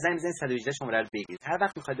و زنگ بزنید 118 شماره رو بگیرید. هر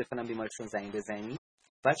وقت میخواید به فلان بیمارستان زنگ بزنید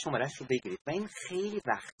باید شماره‌اش رو بگیرید و این خیلی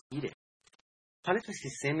وقت گیره. حالا تو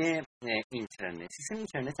سیستم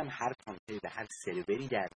اینترنت هم هر کامپیوتری و هر سروری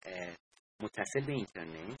در متصل به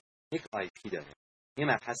اینترنت یک آی پی داره. یه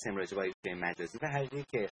مبحث راجع به آی پی مجازی و حقیقی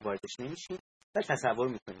که واردش نمیشیم و تصور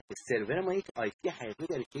میکنیم که سرور ما یک آی پی حقیقی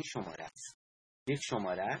داره که شماره است. یک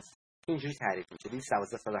شماره است که اینجوری تعریف میشه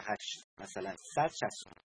 212.168 مثلا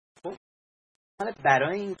 160. خب حالا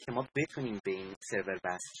برای این که ما بتونیم به این سرور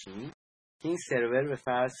وصل شیم که این سرور به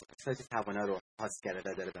فرض سایت توانا رو هاست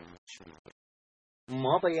کرده داره بهمون نشون میده،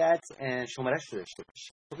 ما باید شماره‌اش رو داشته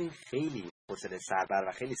باشیم. خب این خیلی حوصله سربر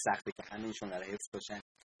و خیلی سخته که همه این شماره رو حفظ باشن،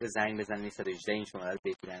 به زنگ بزنن 118 این شماره رو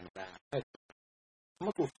بگیرن و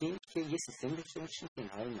ما گفتیم که یه سیستمی داشته باشیم که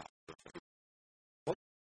اینها رو نابود. خب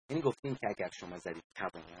یعنی گفتیم که اگر شما زدید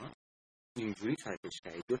توانا اینجوری تایپش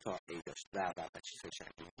کردید 2 تا ای داشت و چیزای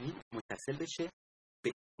شکلی این متصل بشه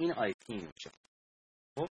به این آی پی اینجا.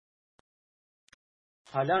 خب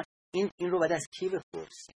حالا این رو باید از کی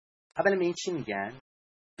بپرسیم؟ اولا به این چی میگن؟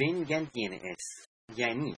 به این میگن DNS،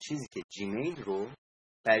 یعنی چیزی که جیمیل رو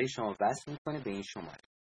برای شما وصل میکنه به این شماره.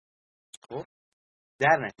 خب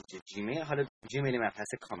در نتیجه جیمیل، حالا جیمیل مبحث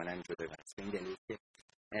کاملا جدا است به این دلیل که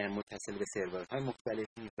متصل به سرورهای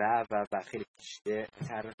مختلفی و خیلی پیچیده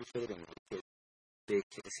طراحی شده به یک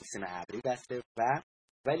سیستم ابری بسته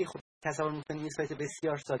ولی خب تصور می‌کنید یه سایت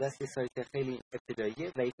بسیار ساده است، یه سایت خیلی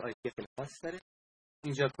ابتداییه و یک آی پی خیلی خاص داره.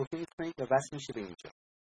 اینجا کپی می‌کنید و وصل میشه به اینجا.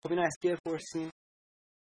 خب اینو از کی بپرسیم؟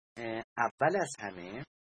 اول از همه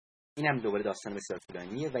اینم دوباره داستان بسیار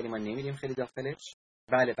طولانیه ولی ما نمیریم خیلی داخلش.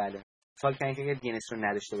 بله سوال کردن که اگر DNS رو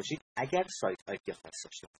نداشته باشید، اگر سایت آی پی خاص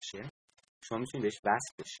داشته باشه شما میتونید بهش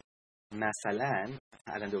وصل بشید. مثلا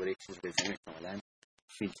الان دوباره یک چیز بزنیم احتمالاً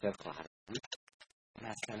فیلتر خواهد بود.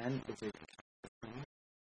 مثلا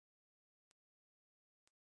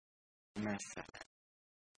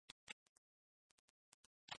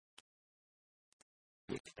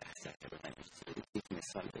یک لحظه به من اجازه بدید یک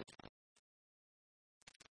مثال بزنم.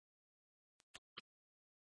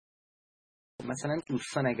 مثلا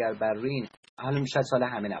دوستان اگر بر روی این، حالا شاید سال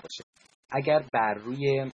همه نباشه، اگر بر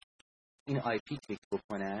روی این آی پی کلیک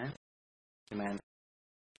بکنن که من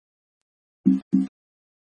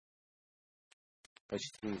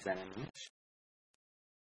باشید میزنمش،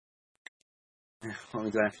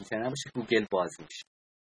 امیدوارم فیلتر نباشه، گوگل باز میشه.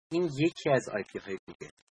 این یکی از آی پی های گوگل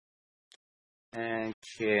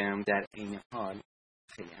که در این حال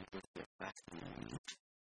خیلی هم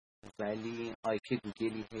ولی آی پی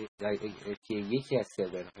گوگلی که یکی از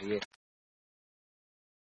سرورهای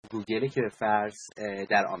گوگله که به فرض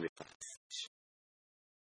در آمریکا هستش.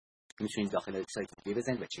 میتونید داخل سایت گوگل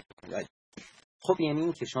بزنید و چک کنید. خب یعنی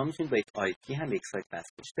این که شما میتونید با یک آی پی هم به یک سایت وصل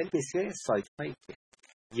بشید. ولی بسیاری از سایت هایی که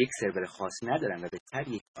یک سرور خاص ندارن و بهتر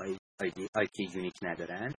یک آی پی یونیک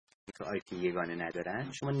ندارن، یک آی پی یگانه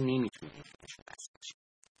ندارن، شما نمیتونید بهشون وصل بشید.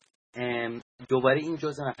 دوباره این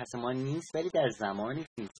جزء مبحث ما نیست ولی در زمان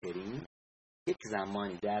فیلترینگ یک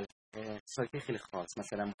زمانی در سایت خیلی خاص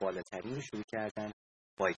مثلا بالاترین رو شروع کردن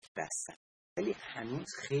وایپ بستن، ولی هنوز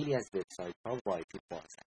خیلی از وبسایت ها وایپ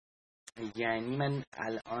بازن. یعنی من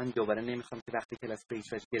الان دوباره نمیخوام که وقتی کلاس به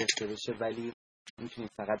هیچ وجه گرفته بشه، ولی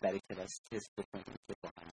میتونید فقط برای کلاس تست بکنید که با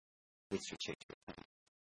هم یه چی چک بکنید.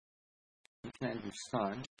 میتونن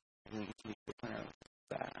دوستان این کلیک بکنن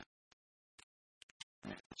و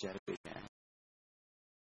نتیجه رو بگن.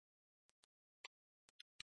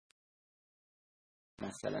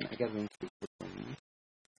 مثلا اگر روی این کلیک بکنید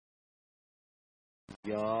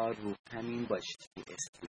یا رو همین باشید که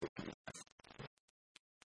کلیک بکنید،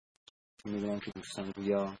 میبینم که دوستان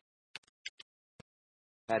رویا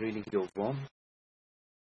برای لینک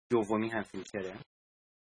دومی هم فیلتره.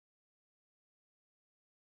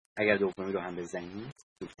 اگر دومی رو هم بزنید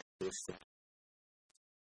فیلتر درسته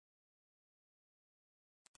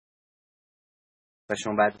و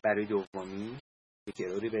شما بعد برای دومی یک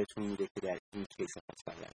اروری بهتون میده که در این کیس خاص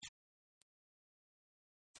برای شما.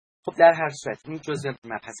 خب در هر صورت این جزء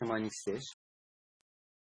مبحث ما نیستش.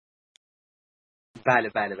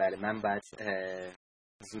 بله من باید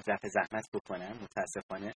زود رفع زحمت بکنم،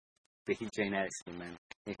 متاسفانه به هیچ جایی نرسیدیم. من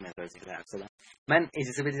یک مقدار زیر حرف زدم. من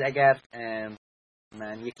اجازه بدید اگر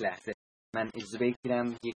من یک لحظه من اجازه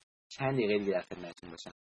بگیرم یک چند دقیقه دیگه در خدمتتون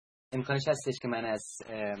باشم. امکانش هستش که من از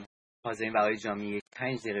حاضرین و آقای جامی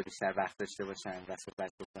 5 دقیقه بیشتر وقت داشته باشم و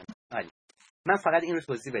صحبت بکنم. عالی. من فقط این رو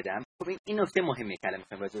توضیح بدم. خب این نکته مهمه که الان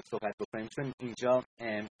می‌خوایم راجع بهش صحبت بکنیم چون اینجا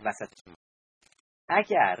وسطش.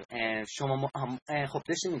 اگر شما خب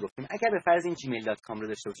داشتیم میگفتیم اگر به فرض این gmail.com رو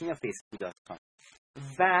داشته باشیم یا facebook.com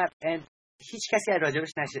و هیچ کسی از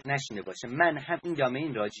راجبش نشینده باشه، من هم این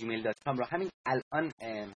دامین را gmail.com رو همین الان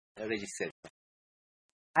رجیستر کنم.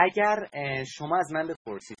 اگر شما از من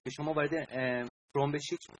بپرسید که شما وارد کروم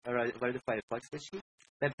بشید، وارد فایرفاکس بشید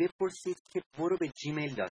و بپرسید که برو به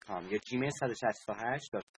gmail.com یا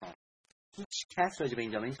gmail168.com، هیچ کس راجب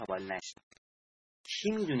این دامین تا حالا نشنیده.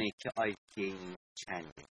 کی میدونه که آی پی این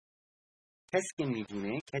چنده؟ کسی که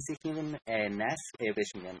میدونه کسی که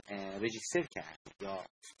بهش میگن رجیستر کرده یا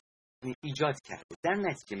ایجاد کرده. در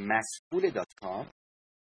نتیجه مسئول .com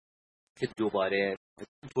که دوباره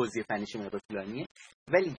توضیح فنیش مقدار طولانیه،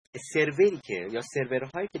 ولی سروری که یا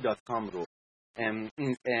سرورهایی که .com رو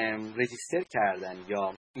رجیستر کردن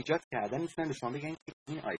یا ایجاد کردن میتونن به شما بگن که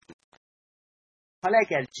این آی پی. حالا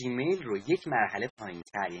اگر جیمیل رو یک مرحله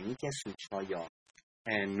پایین‌تر، یعنی که سویچ‌ها یا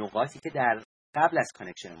نقاطی که در قبل از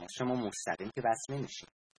کانکشن ماست، شما مستقیم که وصل نمیشین.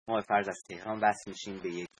 ما فرض از تهران وصل میشیم به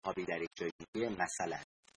یک هابی در یک جای دیگه، مثلا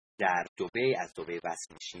در دبی، از دبی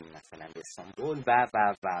وصل میشیم مثلا به استانبول و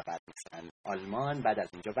بعد مثلا آلمان، بعد از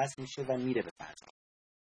اونجا وصل میشه و میره به فرض.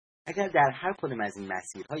 اگر در هر کدوم از این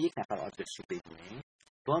مسیرها یک نفر آدرس رو بدونه،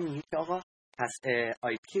 با میگه که آقا پس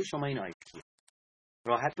آی پی شما این آی پی،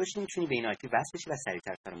 راحت باشین میتونی به این آی پی وصل بشی و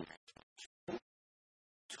سریعتر کارمون انجام بدی.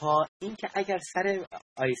 تا اینکه اگر سر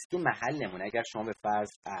آیسپی محلمون، اگر شما به فرض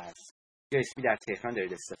از آیسپی در تهران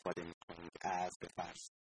دارید استفاده میکنید، از به فرض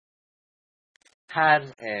هر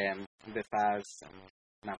به فرض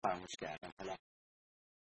من فراموش کردم حالا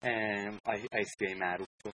آیسپی معروف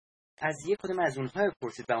رو از یک کدوم از اونها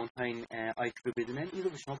بپرسید و اونها این آیپی رو بدونن، این رو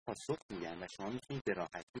به شما پاسخ میدن و شما میتونید به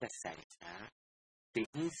راحتی و سریعتر به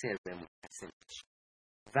این سرور متصل بشید.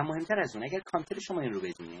 و مهمتر از اون، اگر کامپیوتر شما این رو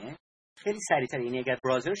بدونه خیلی سریعتر، یعنی اگر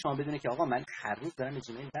براوزر شما بدونه که آقا من هر روز دارم به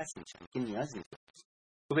جیمیل وصل میشم که نیاز نیست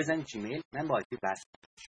تو بزنید جیمیل من با آیپی وصل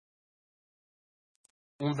میشم،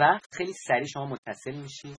 اون وقت خیلی سریع شما متصل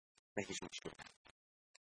میشید و هیچ مشکلی نداره.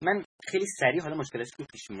 من خیلی سریع حالا مشکلاتی که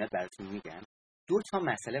پیش میاد براتون میگم. دو تا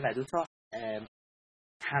مسئله و دو تا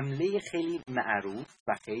حمله خیلی معروف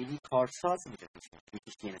و خیلی کارساز وجود داره.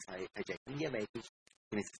 یکیش DNS هایجکینگ و یکیش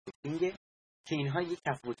DNS استیفینگ که اینها یک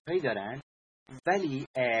تفاوت‌هایی دارن، ولی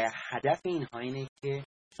هدف اینها اینه که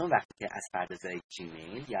چون وقتی که از پردازش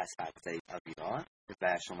جیمیل یا از پردازش آویرا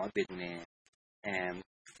و شما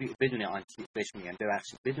بدون آنتی بهش میگن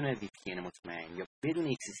ببخشید بدون وی پی ان مطمئن یا بدون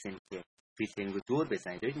یک سیستمی که فیلترینگ رو دور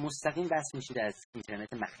بزنید، دارید مستقیم وصل میشید از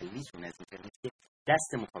اینترنت محلیتون، از اینترنتی که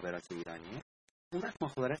دست مخابرات ایرانیه. اون وقت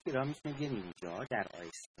مخابرات ایران میتونه بیاد اینجا در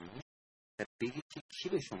آیسپی و بگید که کی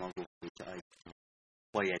به شما گفته که آیپی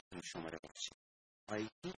باید این شماره باشه،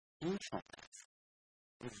 آیپی این شماره است.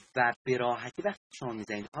 و به راحتی وقتی شما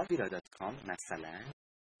میزنید avira.com مثلا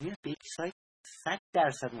میاد به یک سایت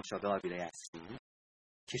 100% مشابه avira هستی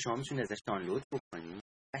که شما میتونید ازش دانلود بکنید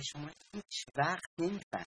و شما هیچ وقت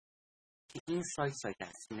نمیفهمید که این سایت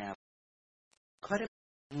اصلی نبود. کار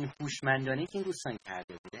هوشمندانه که این دوستان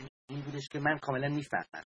کرده بودن این بودش که من کاملا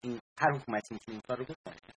میفهمم این هر حکومتی میتونه این کار رو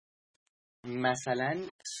بکنه. مثلا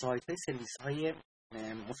سایت های سرویس های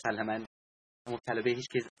مسلماً مبتلا به هیچ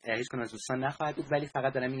کنون از دوستان نخواهد بود، ولی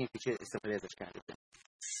فقط دارم میگم که چه استفاده ازش کرده بودن.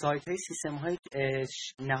 سایت های سیستم های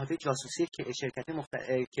نهادهای جاسوسی که شرکت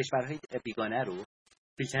کشورهای بیگانه رو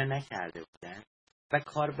فیلتر نکرده بودن و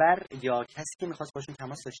کاربر یا کسی که میخواست باشون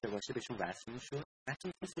تماس داشته باشه بهشون وصل میشد، حتی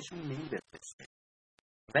میتونست بهشون ایمیل بفرسته،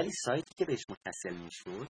 ولی سایتی که بهش متصل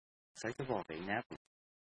میشد سایت واقعی نبود،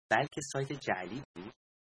 بلکه سایت جعلی بود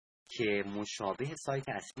که مشابه سایت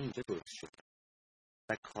اصلی اینجا درست شد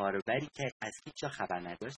و کاربری که از هیچ جا خبر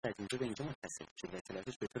نداشت از اینجا به اینجا متصل شد و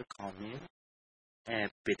اطلاعاتش به طور کامل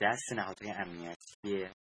به دست نهادهای امنیتی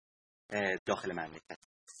داخل مملکت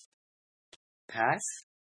است. پس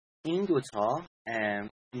این دوتا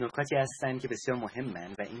نکاتی هستن که بسیار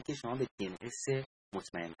مهمن و اینکه شما به DNS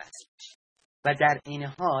مطمئن وصل بشید و در این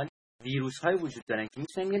حال ویروس های وجود دارن که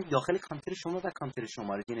میتونن بیان داخل کامپیوتر شما و کامپیوتر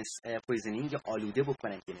شما رو DNS پویزنینگ یا آلوده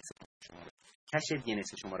بکنن، DNS شما رو کشف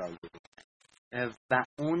DNS شما رو آلوده بکنن و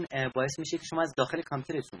اون باعث میشه که شما از داخل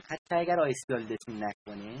کامپیوترتون حتی اگر آیسپی آلودتون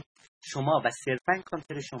نکنه شما و صرفا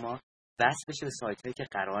کامپیوتر شما وصل بشه به سایت هایی که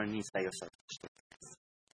قرار نیست و یا سایت اشتباهی.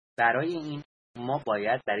 برای این ما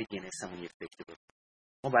باید برای DNS مون یک فکر بکنیم.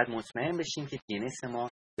 ما باید مطمئن بشیم که DNS ما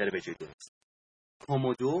داره به جای درست.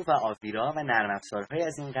 کومودو و آویرا و نرم افزارهای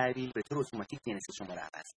از این قبیل به طور اتوماتیک DNS شما رو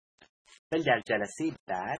عوض می‌کنن. ولی در جلسه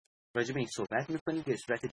بعد راجع به این صحبت می‌کنیم که به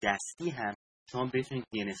صورت دستی هم شما بتونید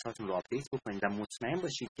DNS هاتون رو آپدیت بکنید و مطمئن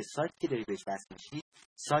باشید که سایتی که دارید بهش وصل میشید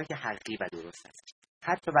سایت حقیقی و درست است،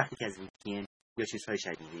 حتی وقتی که از VPN یا چیزهای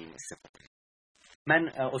شبیه این استفاده کنید. من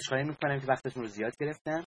عذرخواهی می‌کنم که وقتتون رو زیاد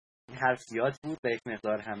گرفتم، حرف زیاد بود و یک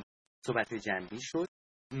مقدار هم صحبت جنبی شد.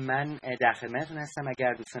 من در خدمتتون هستم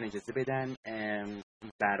اگر دوستان اجازه بدن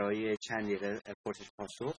برای چند دقیقه پرسش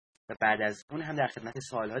پاسخ و بعد از اون هم در خدمت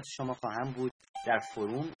سوالات شما خواهم بود در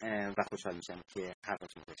فروم و خوشحال میشم که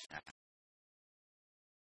حرفاتون رو بشنوم.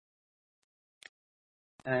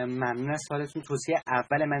 ممنون از سوالتون. توصیه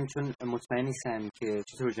اول من چون مطمئن نیستم که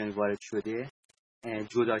چطور جانی وارد شده،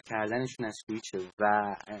 جدا کردنشون از سویچه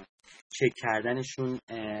و چک کردنشون.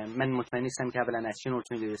 من مطمئن نیستم که اولا از چه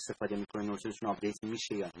نورتونی داره استفاده میکنه، نورتونشون آپدیت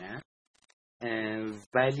میشه یا نه،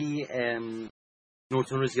 ولی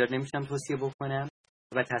نورتون رو زیاد نمیتونم توصیه بکنم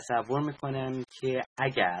و تصور میکنم که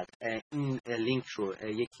اگر این لینک رو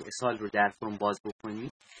یک سال رو در فروم باز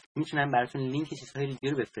بکنید میتونم براتون لینک چیزهای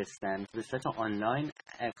دیگه رو بفرستم که به صورت آنلاین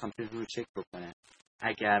کامپیوتر رو چک بکنن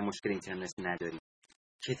اگر مشکل اینترنت ندارید،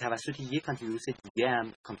 که توسط یک آنتی ویروس دیگه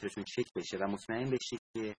هم کامپیوترتون چک بشه و مطمئن بشید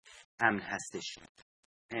که امن هستش.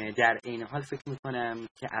 در این حال فکر میکنم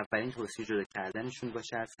که اولین توصیه جدا کردنشون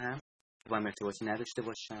باشه از هم با هم ارتباطی نداشته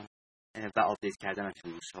باشن و آپدیت کردن آنتی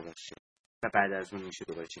ویروس ها باشه و بعد از اون میشه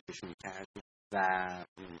دوباره چکشون کرد و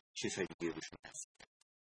چیزهای دیگه روشون هست.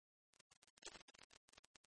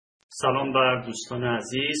 سلام بر دوستان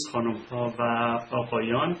عزیز، خانم ها و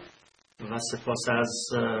آقایان و سپاس از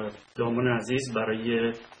دامان عزیز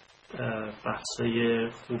برای بحث‌های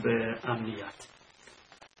خوب امنیت.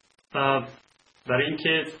 برای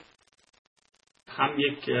اینکه هم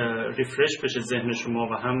یک ریفرش بشه ذهن شما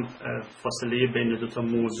و هم فاصله بین دو تا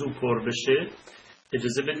موضوع پر بشه،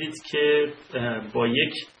 اجازه بدید که با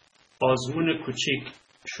یک آزمون کوچیک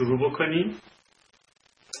شروع بکنیم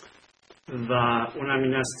و اونم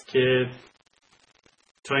این است که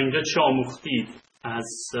تا اینجا چه آموختید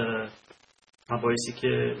از مباحثی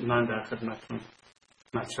که من در خدمتتون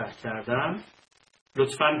مطرح کردم.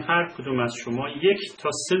 لطفاً هر کدوم از شما 1 تا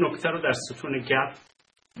 3 نکته رو در ستون گپ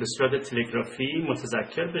به صورت تلگرافی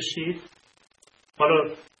متذکر بشید.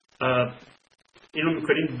 حالا اینو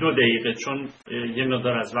میکنیم 2 دقیقه، چون یه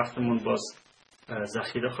مقدار از وقتمون باز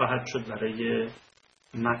ذخیره خواهد شد برای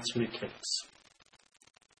متن کلاس.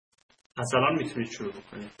 از الان میتونید شروع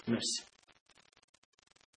بکنید. مرسی.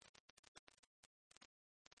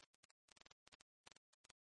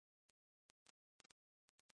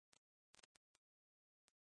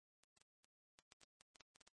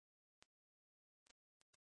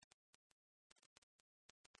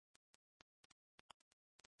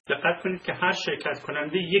 دقت کنید که هر شرکت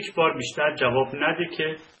کننده 1 بار بیشتر جواب نده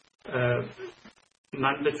که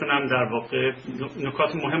من بتونم در واقع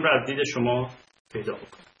نکات مهم را از دید شما پیدا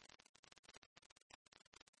بکنم.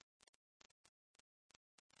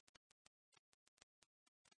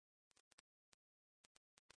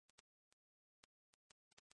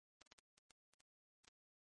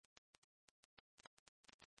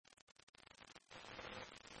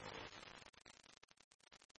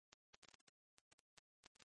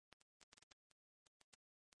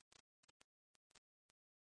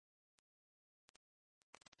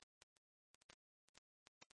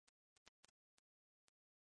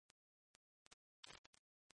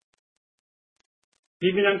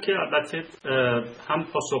 می‌بینم که البته هم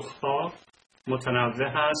پاسخ‌ها متنوع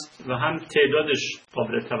هست و هم تعدادش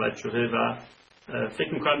قابل توجهه و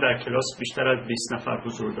فکر می‌کنم در کلاس بیشتر از 20 نفر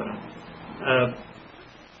حضور دارن.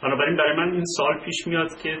 بنابراین برای من این سوال پیش میاد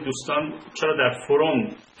که دوستان چرا در فروم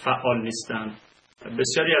فعال نیستن؟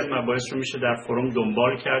 بسیاری از مباحث رو میشه در فروم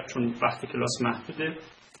دنبال کرد چون وقت کلاس محدوده،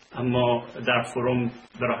 اما در فروم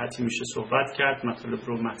به راحتی میشه صحبت کرد، مطالب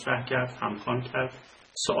رو مطرح کرد، همخوان کرد،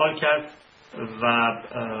 سوال کرد و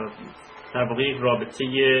در واقع یک رابطه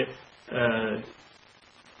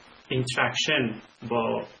اینتراکشن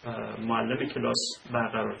با معلم کلاس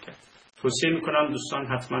برقرار کرد. توصیه میکنم دوستان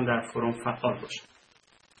حتما در فروم فعال باشند.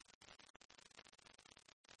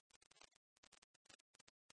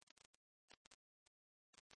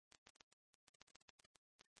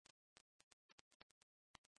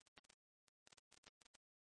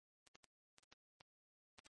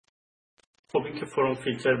 خب این که فروم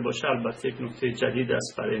فیلتر باشه البته یک نکته جدید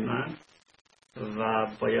است برای من و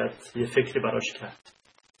باید یه فکری براش کرد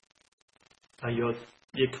و یا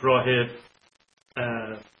یک راه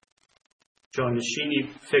جانشینی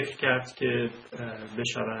فکر کرد که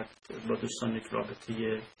بشود با دوستان یک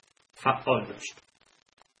رابطه فعال داشت.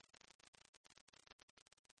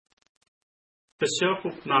 بسیار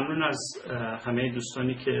خوب، ممنون از همه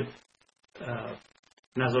دوستانی که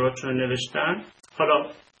نظراتشون رو نوشتن.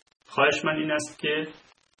 حالا خواهش من این است که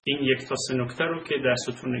این 1 تا 3 نکته رو که در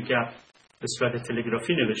ستون گپ به صورت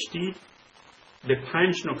تلگرافی نوشتید به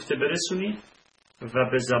 5 نکته برسونید و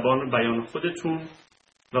به زبان و بیان خودتون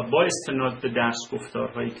و با استناد به درس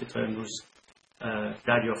گفتارهایی که تا امروز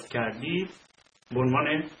دریافت کردید به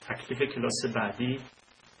عنوان تکلیف کلاس بعدی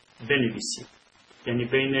بنویسید. یعنی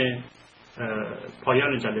بین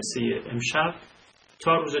پایان جلسه امشب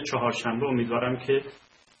تا روز چهارشنبه امیدوارم که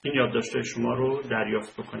این یادداشت‌های شما رو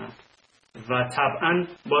دریافت بکنم و طبعاً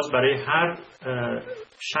باز برای هر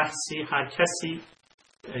شخصی، هر کسی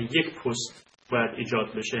 1 پست باید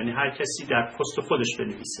ایجاد بشه، یعنی هر کسی در پست خودش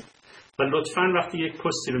بنویسه و لطفاً وقتی 1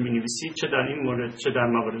 پستی رو می‌نویسید چه در این مورد چه در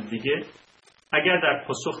موارد دیگه، اگر در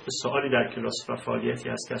پاسخ به سوالی در کلاس و فعالیتی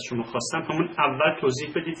هست که از شما خواستم همون اول توضیح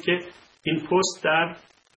بدید که این پست در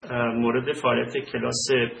مورد فعالیت کلاس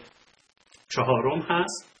 4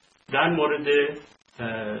 هست، در مورد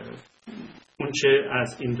اون چه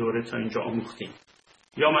از این دوره تا اینجا آموختیم،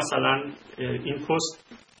 یا مثلا این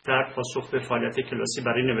پست در پاسخ به فعالیت کلاسی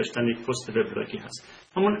برای نوشتن یک پست وبلاگی هست.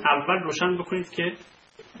 همون اول روشن بکنید که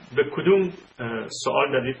به کدوم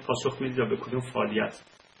سوال دارید پاسخ میدید یا به کدوم فعالیت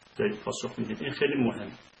دارید پاسخ میدید. این خیلی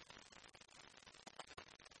مهمه.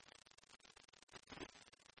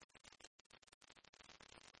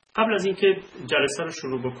 قبل از اینکه جلسه رو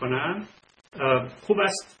شروع بکنم خوب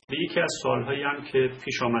است به یکی از سوالهایی هم که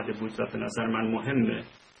پیش آمده بود و به نظر من مهمه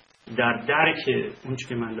در درک اون چی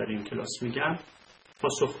که من در این کلاس میگم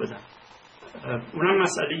پاسخ بدم. اونم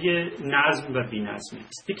مسئله نظم و بی‌نظمی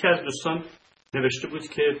است. یکی از دوستان نوشته بود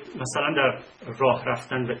که مثلا در راه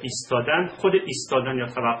رفتن و ایستادن، خود ایستادن یا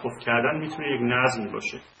توقف کردن میتونه یک نظم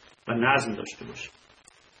باشه و نظم داشته باشه.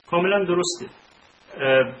 کاملا درسته.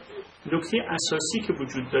 نکته اساسی که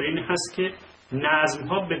وجود داره این هست که نظم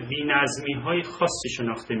ها به بی‌نظمی های خاصی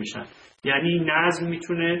شناخته میشن. یعنی نظم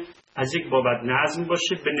میتونه از یک بابت نظم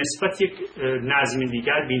باشه به نسبت یک نظم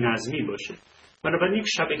دیگر بی‌نظمی باشه. بنابراین یک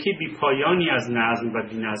شبکه بی‌پایانی از نظم و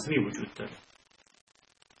بی‌نظمی وجود داره.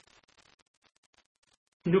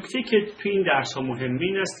 نکته که توی این درس ها مهمه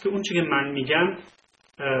این است که اون چیزی که من میگم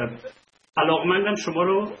علاقمندم شما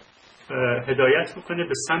رو هدایت بکنه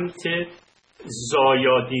به سمت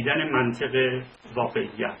زایا دیدن منطق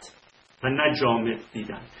واقعیت و نه جامد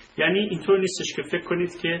دیدن. یعنی اینطور نیستش که فکر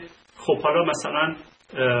کنید که خب حالا مثلا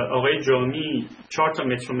آقای جامی 4 تا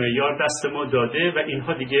متر و معیار دست ما داده و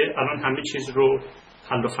اینها دیگه الان همه چیز رو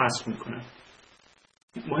حل و فصل میکنن.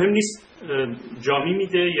 مهم نیست جامی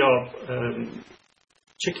میده یا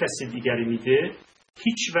چه کسی دیگری میده،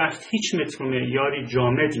 هیچ وقت هیچ متر و معیاری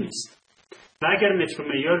جامد نیست. و اگر متر و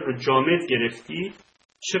معیار رو جامد گرفتی،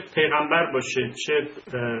 چه پیغمبر باشه، چه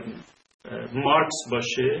مارکس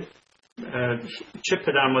باشه، چه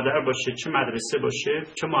پدر مادر باشه، چه مدرسه باشه،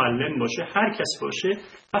 چه معلم باشه، هر کس باشه،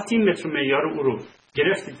 وقتی این متر و معیار او رو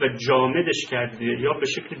گرفتید و جامدش کردید یا به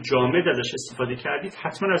شکل جامد ازش استفاده کردید،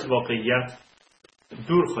 حتما از واقعیت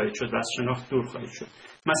دور خواهید شد و از شناخت دور خواهید شد.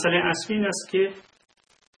 مسئله اصلی این است که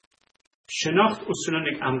شناخت اصولاً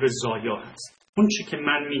یک امر زایا هست. اون چی که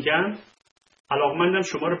من میگم علاقمندم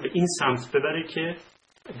شما رو به این سمت ببره که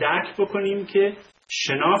درک بکنیم که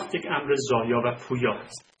شناخت یک امر زایا و پویا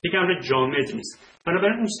هست، یک امر جامد نیست.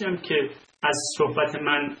 بنابراین اون چیزی هم که از صحبت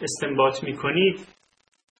من استنباط میکنید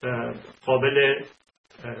قابل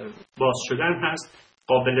باز شدن هست،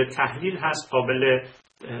 قابل تحلیل هست، قابل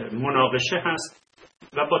مناقشه هست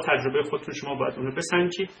و با تجربه خودتون شما باید اونو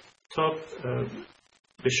بسنجید تا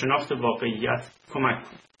به شناخت واقعیت کمک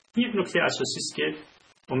کنید. یک نکته اساسی است که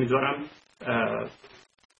امیدوارم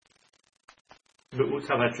به او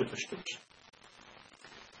توجه داشته باشید.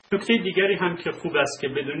 نکته دیگری هم که خوب است که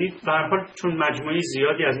بدونید، به هر حال چون مجموعه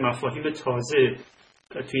زیادی از مفاهیم تازه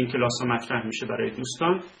تو این کلاس ها مطرح میشه برای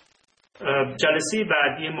دوستان، جلسه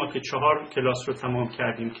بعدی ما که 4 کلاس رو تمام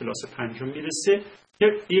کردیم، کلاس 5 میرسه،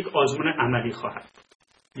 یک آزمون عملی خواهد.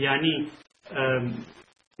 یعنی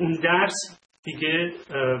اون درس دیگه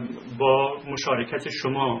با مشارکت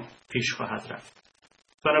شما پیش خواهد رفت.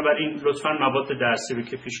 بنابراین لطفاً مواد درسی رو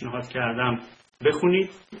که پیشنهاد کردم بخونید،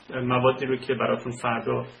 موادی رو که براتون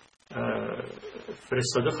فردا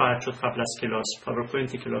فرستاده خواهد شد قبل از کلاس،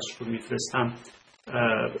 پاورپوینت کلاس رو میفرستم،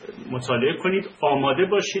 مطالعه کنید، آماده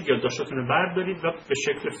باشید، یادداشتاتون رو بردارید و به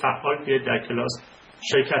شکل فعال بیاید در کلاس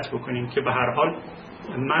شرکت بکنیم که به هر حال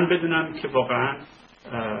من بدونم که واقعاً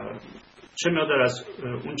چه مقدار از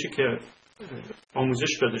اون چی که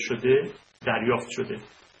آموزش داده شده دریافت شده.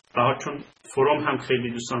 به هر چون فروم هم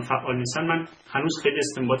خیلی دوستان فعال نیستن، من هنوز خیلی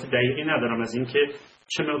استنباط دقیقی ندارم از اینکه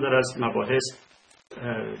چه مقدار از مباحث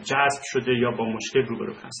جذب شده یا با مشکل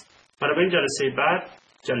روبرو هست. برای این جلسه بعد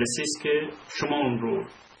جلسه است که شما اون رو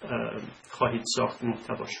خواهید ساخت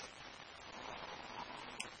محتواش.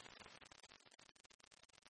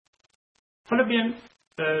 حالا بیایم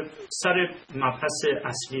سر مبحث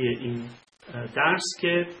اصلی این درس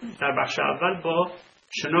که در بخش اول با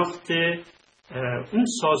شناخت اون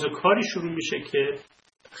سازوکاری شروع میشه که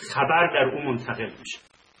خبر در اون منتقل میشه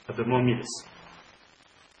و به ما میرسه.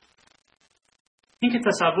 این که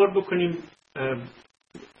تصور بکنیم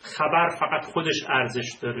خبر فقط خودش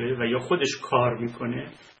ارزش داره و یا خودش کار میکنه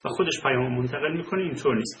و خودش پیام منتقل میکنه،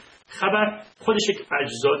 اینطور نیست. خبر خودش یک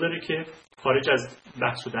اجزا داره که خارج از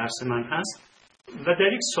بحث و درس من هست و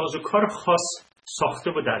در یک سازوکار خاص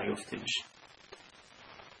ساخته و دریافته میشه.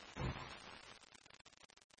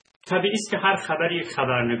 طبیعی است که هر خبری یک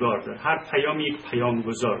خبرنگار داره، هر پیامی یک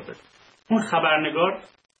پیامگذار داره. اون خبرنگار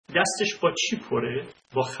دستش با چی پره؟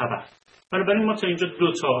 با خبر. بنابراین ما تا اینجا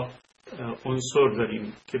 2 تا عنصر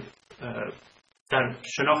داریم که در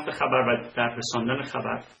شناخت خبر و در رساندن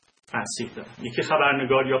خبر تاثیر داره. یکی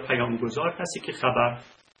خبرنگار یا پیامگذار هست، یکی خبر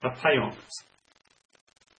و پیام هست.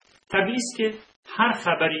 طبیعی است که هر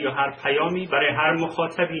خبری یا هر پیامی برای هر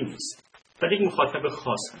مخاطبی نیست، ولی یک مخاطب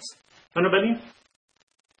خاص هست. بنابراین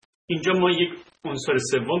اینجا ما یک عنصر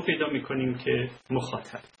سوم پیدا می‌کنیم که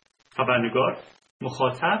مخاطب. خبرنگار،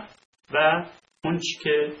 مخاطب و اون چی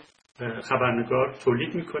که خبرنگار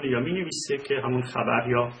تولید میکنه یا مینویسه که همون خبر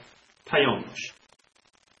یا پیام باشه.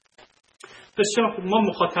 بسیار ما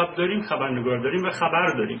مخاطب داریم، خبرنگار داریم و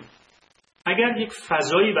خبر داریم. اگر یک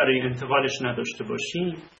فضایی برای انتقالش نداشته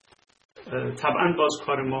باشیم، طبعاً باز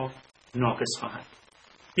کار ما ناقص خواهد.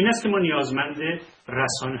 این است که ما نیازمند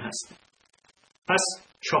رسانه هستیم. پس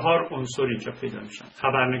 4 عنصر اینجا پیدا میشن: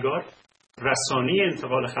 خبرنگار، رسانی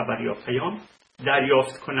انتقال خبر یا پیام،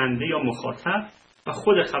 دریافت کننده یا مخاطب و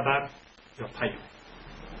خود خبر یا پیام.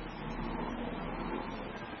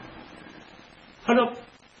 حالا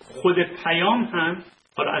خود پیام هم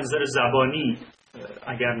حالا از نظر زبانی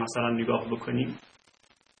اگر مثلا نگاه بکنیم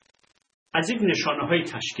از یک نشانه‌های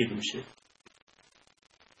تشکیل میشه.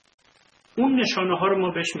 اون نشانه‌ها رو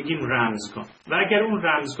ما بهش میگیم رمزگان و اگر اون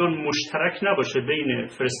رمزگان مشترک نباشه بین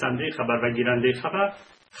فرستنده خبر و گیرنده خبر،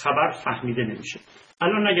 خبر فهمیده نمیشه.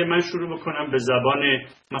 الان اگر من شروع بکنم به زبان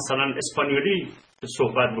مثلا اسپانیولی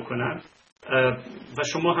صحبت بکنم و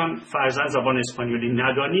شما هم فرضاً زبان اسپانیولی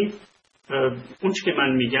ندانید، اون چی که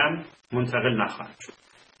من میگم منتقل نخواهد شد.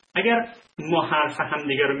 اگر ما حرف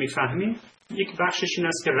همدیگه رو میفهمیم، یک بخشش این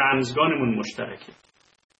است که رمزگانمون مشترکه.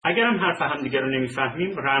 اگر هم حرف همدیگه رو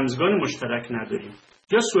نمیفهمیم، رمزگان مشترک نداریم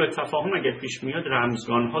یا سوء تفاهم اگر پیش میاد،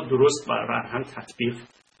 رمزگان‌ها درست بر هم تطبیق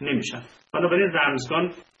نمیشن. بنابراین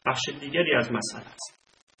رمزگان بخش دیگری از مسئله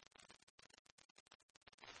است.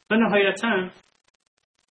 و نهایتاً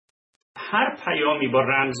هر پیامی با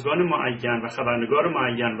رمزگان معین و خبرنگار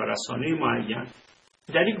معین و رسانه معین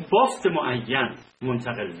در یک بافت معین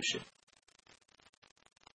منتقل میشه.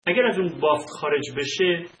 اگر از اون بافت خارج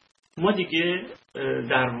بشه، ما دیگه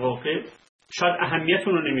در واقع شاید اهمیت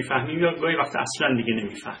اون رو نمیفهمیم یا گاهی وقت اصلا دیگه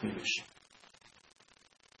نمیفهمیمش.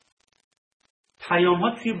 پیام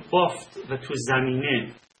ها توی بافت و تو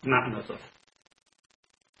زمینه معنا داره.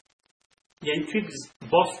 یعنی توی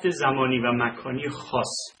بافت زمانی و مکانی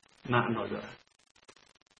خاص معنا داره.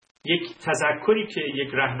 یک تذکری که یک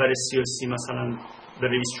رهبر سیاسی مثلا به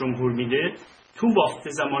رئیس جمهور میده، تو بافت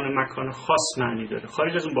زمان مکان خاص معنی داره.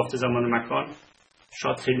 خارج از اون بافت زمان مکان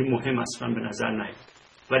شاید خیلی مهم اصلا به نظر نیاد،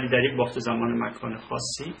 ولی در یک بافت زمان مکان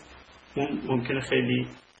خاصی اون ممکنه خیلی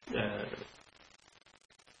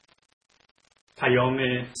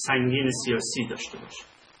پیام سنگین سیاسی داشته باشه.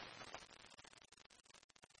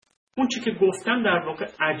 اون چی که گفتم در واقع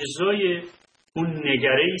اجزای اون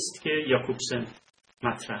نگره است که یاکوبسن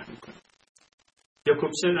مطرح میکنه.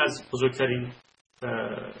 یاکوبسن از بزرگترین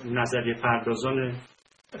نظریه پردازان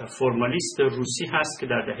فرمالیست روسی هست که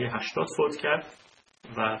در دهه 80 فوت کرد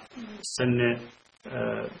و سن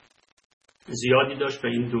زیادی داشت و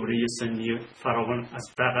این دوره سنی فراوان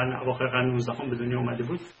از اواخر قرن 19 به دنیا اومده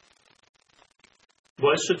بود.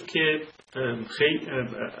 باعث شد که خیلی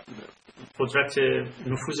قدرت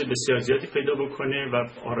نفوذ بسیار زیادی پیدا بکنه و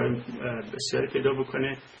آرای بسیاری پیدا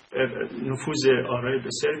بکنه، نفوذ آرای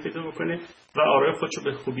بسیاری پیدا بکنه و آرای خودش رو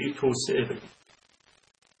به خوبی توسعه بده.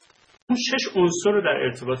 اون 6 عنصر رو در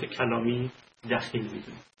ارتباط کلامی دخیل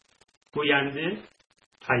میدونه: گوینده،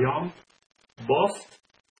 پیام، بافت،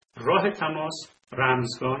 راه تماس،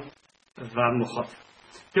 رمزگان و مخاطب.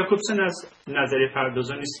 یاکوبسن از نظریه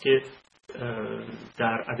پردازانی است که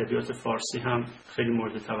در ادبیات فارسی هم خیلی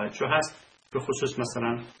مورد توجه هست. به خصوص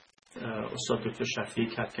مثلا استاد دکتر شفیعی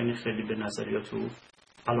کدکنی خیلی به نظریات او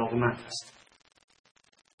علاقه‌مند هست.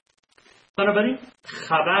 بنابراین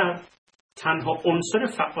خبر تنها عنصر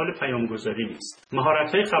فعال پیامگذاری نیست.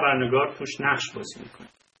 مهارت‌های خبرنگار توش نقش بازی میکنه.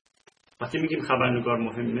 وقتی میگیم خبرنگار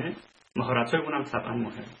مهمه، مهارت‌های اونم طبعا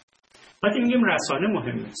مهمه. وقتی میگیم رسانه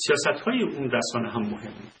مهمه، سیاست‌های اون رسانه هم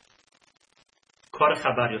مهمه. کار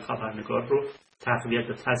خبر یا خبرنگار رو تقویت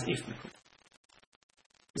و تضعیف میکنه.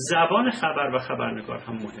 زبان خبر و خبرنگار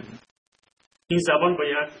هم مهمه. این زبان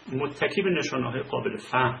باید متکی به نشانه‌های قابل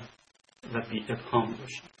فهم و بی ابهام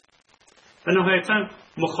باشه. و نهایتاً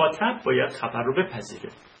مخاطب باید خبر رو بپذیره.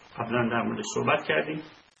 قبلا در موردش صحبت کردیم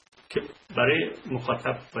که برای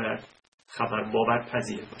مخاطب باید خبر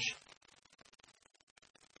باورپذیر باشه.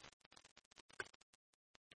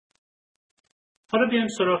 حالا بیایم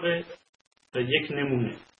سراغ یک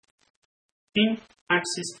نمونه. این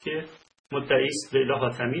عکسی است که مدعی است لیلا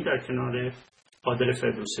حاتمی در کنار عادل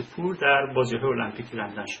فردوسی‌پور در بازی‌های المپیک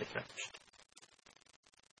لندن شرکت داشت.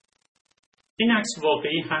 این عکس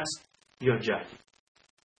واقعی هست یا جعلی؟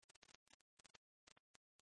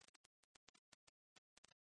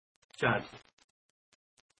 جعلی.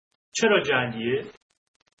 چرا جعلیه؟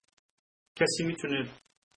 کسی میتونه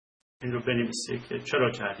این رو بنویسه که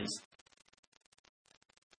چرا جعلی است؟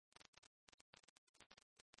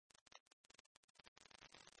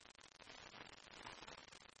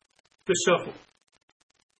 بسیار خوب.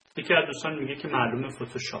 یکی از دوستان میگه که معلومه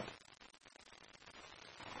فتوشاپ.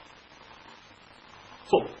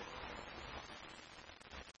 خب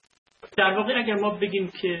در واقع اگر ما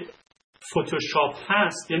بگیم که فتوشاپ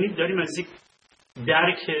هست، یعنی داریم از یک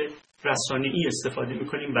درک رسانه‌ای استفاده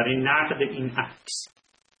میکنیم برای نقد این عکس.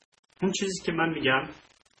 اون چیزی که من میگم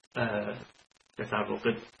در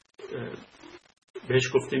واقع بهش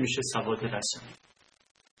گفته میشه سواد رسانه‌ای.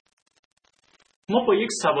 ما با یک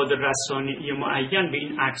سواد رسانه‌ای معین به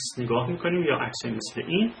این عکس نگاه میکنیم یا عکس‌های مثل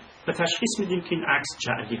این و تشخیص میدیم که این عکس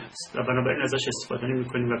جعلی هست و بنابراین ازش استفاده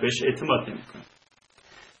نمی‌کنیم و بهش اعتماد نمی‌کنیم.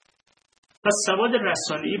 پس سواد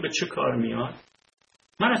رسانه‌ای به چه کار میاد؟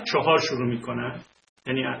 من از 4 شروع می‌کنم،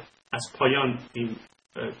 یعنی از پایان این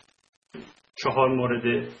 4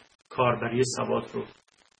 مورد کاربری سواد رو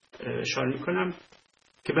اشاره می‌کنم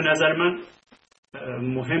که به نظر من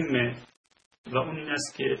مهمه و اون این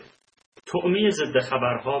است که طعمه ضد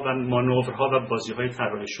خبرها و مانورها و بازی‌های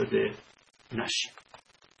طراحی شده نشیم.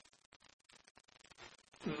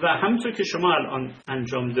 و همونطور که شما الان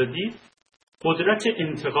انجام دادید قدرت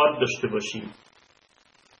انتقاد داشته باشیم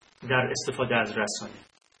در استفاده از رسانه.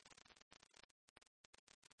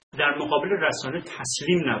 در مقابل رسانه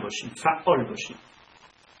تسلیم نباشیم، فعال باشیم.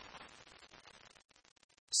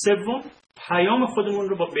 سوم، پیام خودمون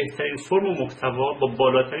رو با بهترین فرم و محتوا با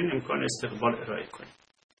بالاترین امکان استقبال ارائه کنیم.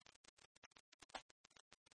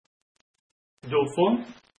 دوم،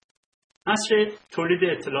 اصل تولید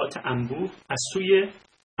اطلاعات انبوه از سوی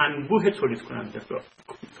انبوه تولید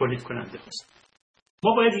کننده هست.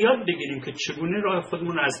 ما باید یاد بگیریم که چگونه راه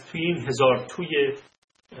خودمون از توی این 1000 توی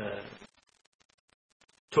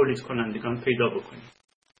تولید کنندگان پیدا بکنیم.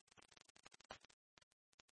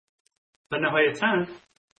 و نهایتاً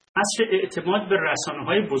اصل اعتماد به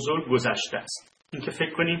رسانه‌های بزرگ گذشته است. اینکه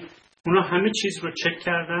فکر کنیم اونا همه چیز رو چک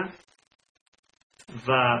کردن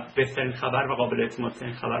و بهترین خبر و قابل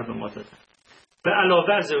اعتمادترین خبر به ما دادن. به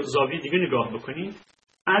علاوه از زاویه دیگه نگاه بکنیم،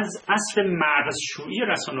 از اصل مرزشویی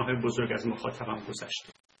رسانه‌های بزرگ از مخاطبم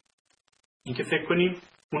گذشته. اینکه فکر کنیم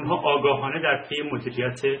اونها آگاهانه در پی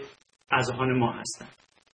مدیریت اذهان ما هستند.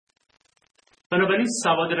 بنابراین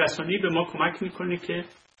سواد رسانه‌ای به ما کمک میکنه که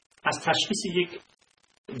از تشخیص یک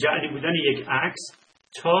جعلی بودن یک عکس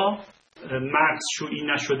تا مرزشویی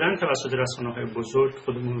نشدن توسط رسانه‌های بزرگ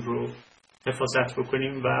خودمون رو حفاظت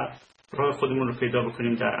بکنیم و راه خودمون رو پیدا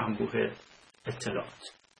بکنیم در انبوه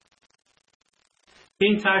اطلاعات. به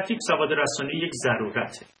این ترتیب سواد رسانه‌ای یک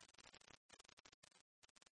ضرورته.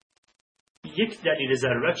 یک دلیل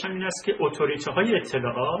ضرورت هم این است که اتوریته‌های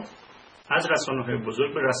اطلاعات از رسانه‌های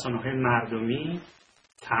بزرگ به رسانه‌های مردمی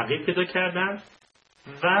تغییر پیدا کردن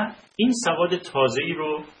و این سواد تازه‌ای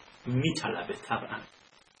رو میطلبه طبعا.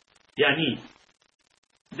 یعنی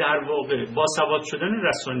در واقع با سواد شدن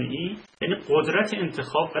رسانه‌ای یعنی قدرت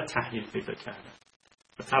انتخاب و تحلیل پیدا کردن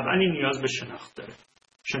و طبعا این نیاز به شناخت داره.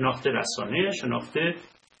 شناخت رسانه، شناخت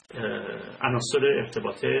عناصر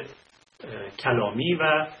ارتباط کلامی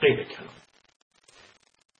و غیر کلامی.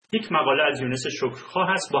 یک مقاله از یونس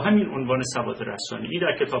شکرخواه هست با همین عنوان سواد رسانه‌ای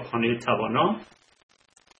در کتابخانه توانا.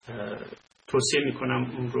 توصیه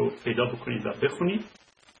میکنم اون رو پیدا بکنید و بخونید.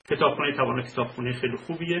 کتابخانه توانا کتابخانه خیلی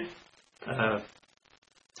خوبیه.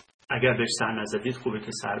 اگر بهش سر نزدید خوبه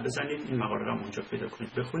که سر بزنید. این مقاله رو اونجا پیدا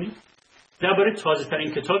کنید بخونید. درباره تازه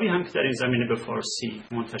ترین کتابی هم که در این زمینه به فارسی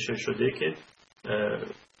منتشر شده که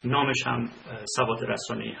نامش هم سواد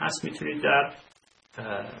رسانه‌ای هست، میتونید در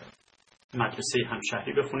مدرسه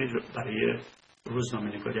همشهری بخونید. برای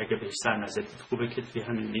روزنامه‌نگاری اگه بهش سر نزدید خوبه که توی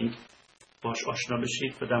همین لینک باش آشنا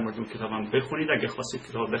بشید و در مورد اون کتاب هم بخونید. اگه خواستید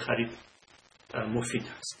کتاب بخرید مفید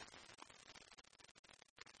هست.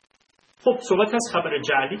 خب صحبت از خبر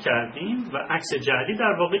جعلی کردیم و عکس جعلی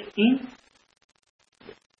در واقع این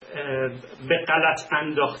به غلط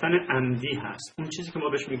انداختن عمدی هست. اون چیزی که ما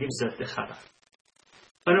بهش میگیم ضد خبر.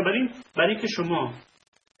 بنابراین برای که شما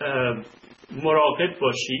مراقب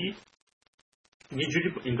باشید یه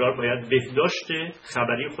جوری انگار باید بهداشت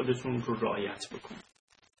خبری خودتون رو رعایت بکنید.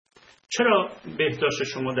 چرا بهداشت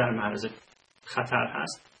شما در معرض خطر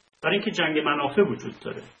هست؟ برای اینکه جنگ منافع وجود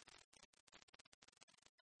داره.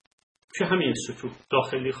 چه همین سطوح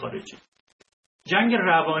داخلی خارجی. جنگ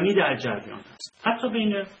روانی در جریان هست. حتی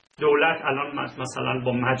بین دولت الان مثلا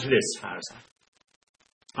با مجلس فرضاً.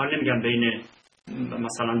 حالا نمیگم بین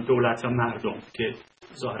مثلا دولت و مردم که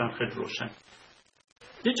ظاهرا خیلی روشن.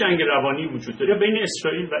 یه جنگ روانی وجود داره بین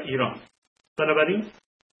اسرائیل و ایران. بنابراین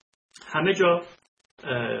همه جا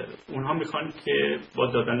اونها میخوان که با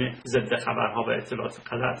دادن ضد خبرها و اطلاعات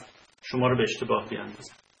غلط شما رو به اشتباه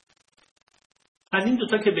بیاندازن. از این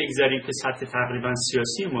دوتا که بگذاریم که سطح تقریبا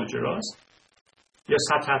سیاسی ماجراست یا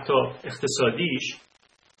سطح حتی اقتصادیش،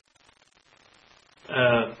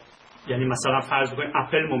 یعنی مثلا فرض کنید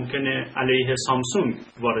اپل ممکنه علیه سامسونگ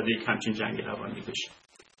وارد یک همچین جنگ روانی بشه.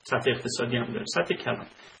 سطح اقتصادی هم داره، سطح کلان.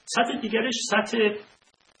 سطح دیگرش سطح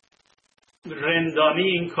رندانه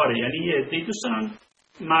این کاره، یعنی یه عده‌ای دوست دارن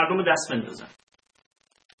مردم دست بندازن.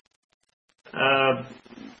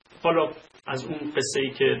 حالا از اون قصه‌ای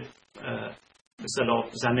که مثلا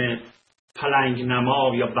زن پلنگ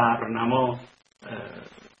نما یا بر نما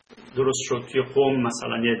درست شد توی قم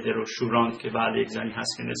مثلا یه عده رو شوراند که بعد یک زنی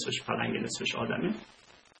هست که نصفش پلنگ نصفش آدمه،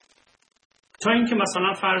 تا اینکه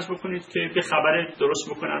مثلا فرض بکنید که یه خبر درست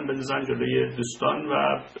بکنن بندازن جلوی دوستان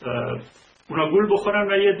و اونا گول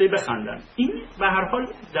بخورن و یه عده بخندن. این به هر حال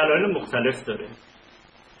دلایل مختلف داره،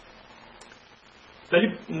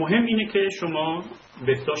 ولی مهم اینه که شما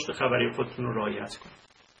بهداشت خبری خودتون رو رعایت کنید.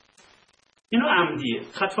 اینو عمدیه.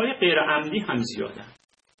 خطاهای غیر عمدی هم زیادن.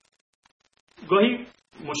 گاهی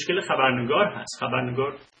مشکل خبرنگار هست،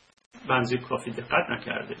 خبرنگار بنزه کافی دقت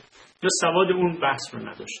نکرده یا سواد اون بحث رو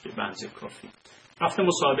نداشته، بنزه کافی رفته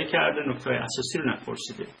مصاحبه کرده، نکته اساسی رو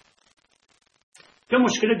نپرسیده، یا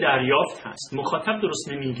مشکل دریافت هست، مخاطب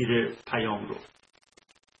درست نمیگیره پیام رو.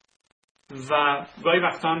 و گاهی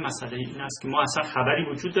وقتا هم مسئله این است که ما اصلا خبری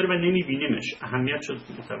وجود داره و نمیبینیمش، اهمیت شد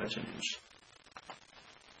متوجه نمیشه.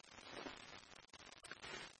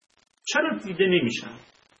 چرا دیده نمیشن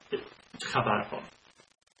خبرها؟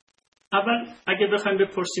 اول اگه بخوایم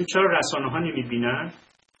بپرسیم چرا رسانه ها نمیبینن،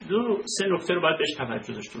 2-3 نکته رو باید بهش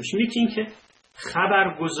توجه داشته باشیم. یکی این که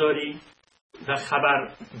خبرگزاری و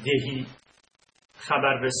خبردهی،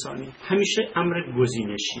 خبررسانی همیشه امر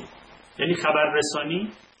گزینشی، یعنی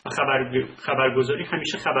خبررسانی و خبرگزاری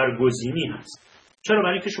همیشه خبرگزینی هست. چرا؟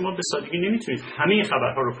 برای اینکه شما به سادگی نمیتونید همه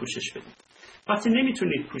خبرها رو پوشش بدید. وقتی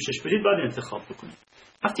نمیتونید پوشش بدید باید انتخاب بکنید.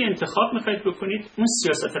 وقتی انتخاب میخواید بکنید اون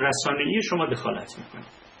سیاست رسانه‌ای شما دخالت میکنه.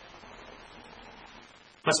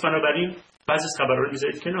 پس بنابراین بعضی از خبرها رو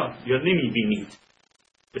میذارید کنار یا نمیبینید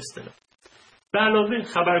به اصطلاح. به علاوه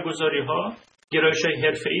خبرگزاری‌ها گرایش‌های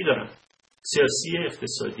حرفه‌ای دارن، سیاسی،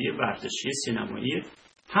 اقتصادی، ورزشی، سینمایی.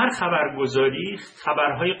 هر خبرگزاری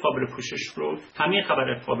خبرهای قابل پوشش رو، همه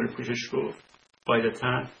خبرهای قابل پوشش رو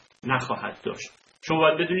قاعدتاً نخواهد داشت. شما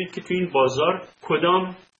باید بدونید که تو این بازار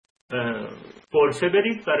کدام غرفه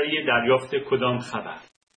برید برای دریافت کدام خبر.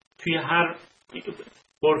 توی هر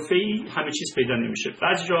غرفه‌ای همه چیز پیدا نمیشه.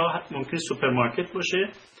 بعضی جاها ممکنه سوپرمارکت باشه،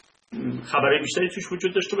 خبرهای بیشتری توش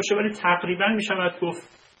وجود داشته باشه، ولی تقریباً میشود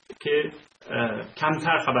گفت که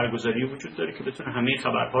کمتر خبرگزاری وجود داره که بتونه همه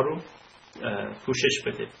خبرها رو پوشش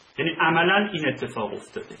بده. یعنی عملاً این اتفاق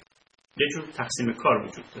افتاده. یه جور تقسیم کار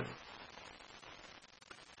وجود داره.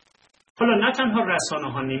 حالا نه تنها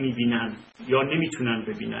رسانه ها نمیبینن یا نمیتونن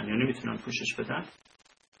ببینن یا نمیتونن پوشش بدن،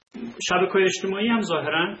 شبکه‌های اجتماعی هم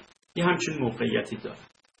ظاهراً یه همچین موقعیتی داره.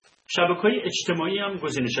 شبکه‌های اجتماعی هم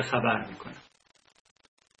گزینش خبر میکنن.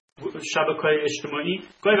 شبکه‌های اجتماعی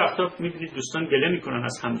گاهی وقتا میبینید دوستان گله میکنن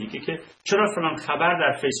از همدیگه که چرا فلان خبر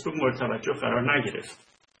در فیسبوک مورد توجه قرار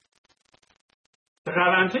نگرفت.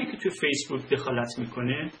 روندهایی که توی فیسبوک دخالت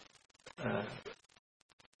میکنه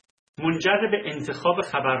منجر به انتخاب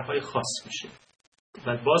خبرهای خاص میشه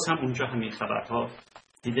و باز هم اونجا همه خبرها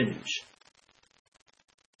دیده نمیشه.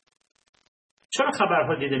 چرا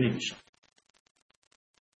خبرها دیده نمیشه؟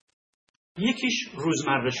 یکیش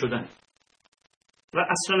روزمره شدن و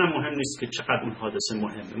اصلا مهم نیست که چقدر اون حادثه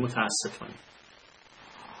مهمه. متاسفانه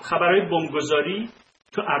خبرهای بمبگذاری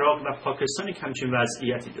تو عراق و پاکستان یک همچین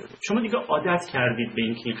وضعیتی داره. شما دیگه عادت کردید به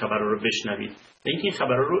اینکه این خبرها رو بشنوید، به اینکه این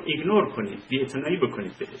خبرها رو ایگنور کنید، بی‌اعتنایی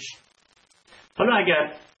بکنید بهش. حالا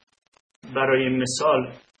اگر برای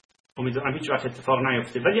مثال، امیدوارم هیچ وقت اتفاق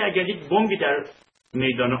نیفته، ولی اگر یک بمبی در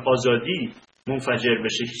میدان آزادی منفجر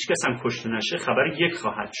بشه، هیچ کس هم کشته نشه، خبر یک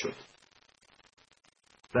خواهد شد.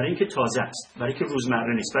 برای اینکه تازه است، برای اینکه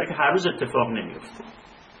روزمره نیست، برای اینکه هر روز اتفاق نمیفته.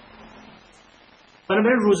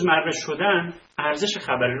 بنابراین روزمره شدن ارزش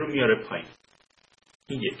خبری رو میاره پایین.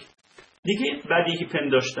 این یک. دیگه بدیهی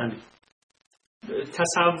پنداشتن.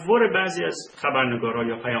 تصور بعضی از خبرنگارا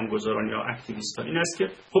یا پیامگذاران یا اکتیویست‌ها این است که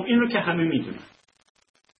خب این رو که همه میدونن.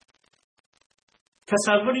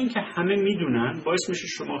 تصور این که همه میدونن باعث میشه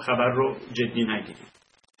شما خبر رو جدی نگیرید.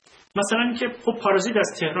 مثلا اینکه خب پارازیت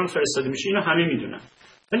از تهران فرستاده میشه، اینو همه میدونن.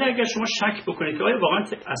 ولی اگر شما شک بکنید که آیا واقعا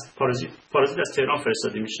از پارازیت از تهران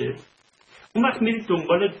فرستاده میشه، اون وقت میرید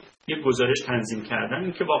دنبال یه گزارش تنظیم کردن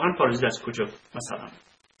این که واقعا پارازیت از کجا مثلا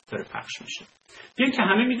داره پخش میشه. بیان که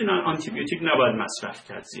همه میدونن آنتی بیوتیک نباید مصرف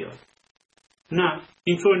کرد زیاد. نه،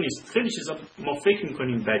 اینطور نیست. خیلی چیزا ما فکر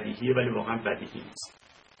میکنیم بدیهیه ولی واقعا بدیهی نیست.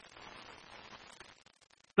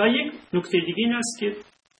 و یک نکته دیگه این است که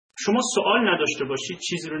شما سوال نداشته باشید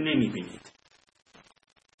چیزی رو نمیبینید.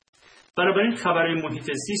 بنابراین خبرهای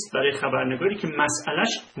محیط زیست برای خبرنگاری که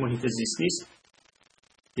مسئلهش محیط زیست نیست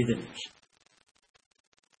دیده نمیشه.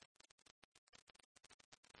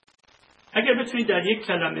 اگر بتونید در یک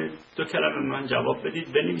کلمه 2 کلمه من جواب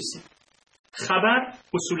بدید، بنویسید خبر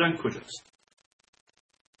اصولاً کجاست.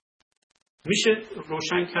 میشه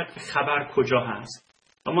روشن کرد که خبر کجا هست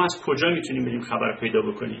و ما از کجا میتونیم بریم خبر پیدا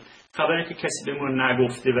بکنیم. خبری که کسی به ما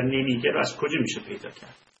نگفته و نمیگه رو از کجا میشه پیدا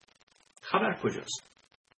کرد؟ خبر کجاست؟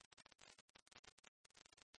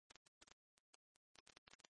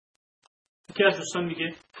 یکی از دوستان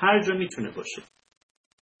میگه هر جا میتونه باشه.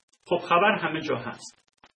 خب خبر همه جا هست.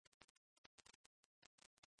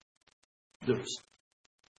 درست.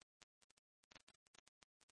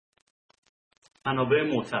 منابع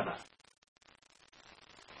معتبر.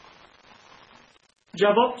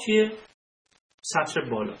 جواب توی سطر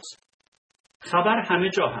بالاست. خبر همه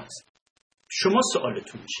جا هست. شما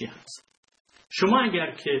سوالتون چی هست؟ شما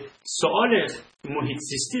اگر که سوال محیط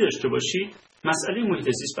زیستی داشته باشید، مسئله محیط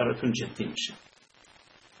زیست براتون جدی میشه.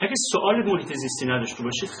 اگر سوال محیط زیستی نداشته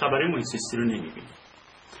باشید، خبر محیط زیستی رو نمیبینید.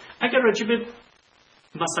 اگر راجع به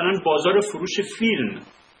مثلا بازار فروش فیلم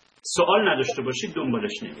سوال نداشته باشید،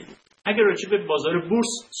 دنبالش نمیرید. اگر راجع به بازار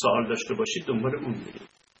بورس سوال داشته باشید، دنبال اون میرید.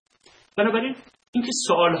 بنابراین اینکه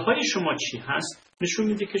سوالهای شما چی هست نشون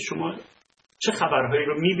میده که شما چه خبرهایی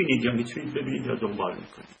رو میبینید یا میتونید ببینید یا دنبال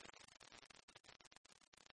میکنید.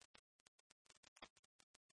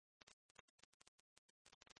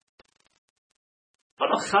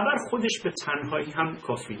 حالا خبر خودش به تنهایی هم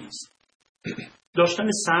کافی نیست. داشتن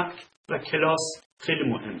سبک و کلاس خیلی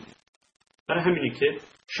مهمه. برای همینه که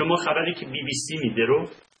شما خبری که BBC میده رو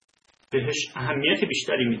بهش اهمیت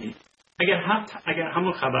بیشتری میدید. اگر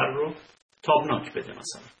همون خبر رو تابناک بده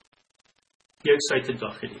مثلا. یا یک سایت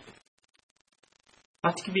داخلی بده.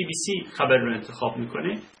 وقتی که BBC خبر رو انتخاب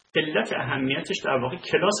میکنه، علت اهمیتش در واقع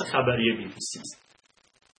کلاس خبری BBC است.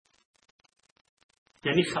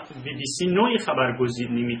 یعنی BBC نوعی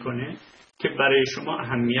خبرگزینی میکنه که برای شما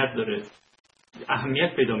اهمیت داره.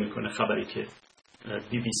 اهمیت پیدا میکنه خبری که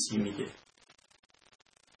BBC میگه.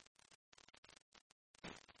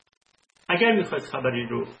 اگر میخواید خبری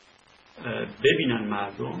رو ببینن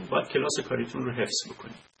مردم، باید کلاس کاریتون رو حفظ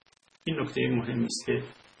بکنید. این نکته مهمی است که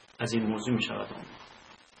از این موضوع میشود آموخت.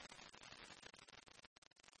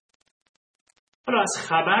 حالا از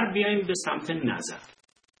خبر بیاییم به سمت نظر.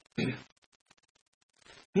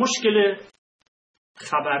 مشکل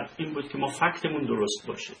خبر این بود که ما فکتمون درست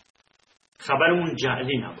باشه. خبرمون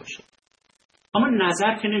جعلی نباشه. اما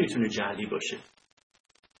نظر که نمیتونه جعلی باشه.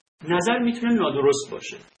 نظر میتونه نادرست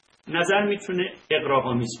باشه. نظر میتونه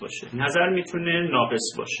اغراق‌آمیز باشه. نظر میتونه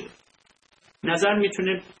ناقص باشه. نظر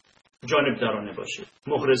میتونه جانبدارانه باشه.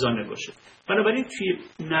 مغرضانه باشه. بنابراین توی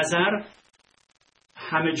نظر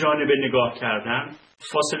همه جانبه نگاه کردن،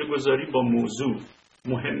 فاصله گذاری با موضوع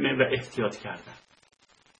مهمه و احتیاط کردن.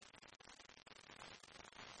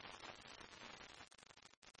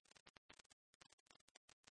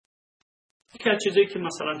 یکی از چیزایی که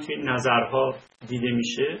مثلا توی نظرها دیده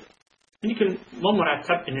میشه اینه که ما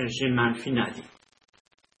مرتب انرژی منفی ندیم.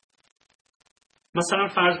 مثلا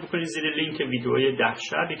فرض بکنید زیر لینک ویدئوی 10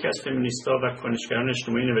 شب یکی از فمینیست‌ها و کنشگران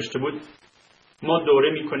اجتماعی نوشته بود ما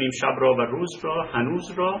دوره میکنیم شب را و روز را،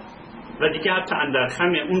 هنوز را و دیگه حتی اندر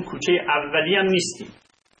خم اون کوچه اولی هم نیستیم.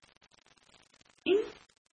 این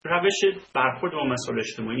روش برخورد با مسائل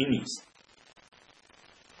اجتماعی نیست.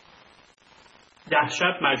 10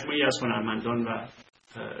 شب مجموعی از هنرمندان و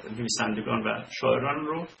نویسندگان و شاعران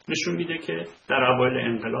رو نشون میده که در اوایل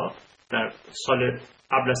انقلاب، در سال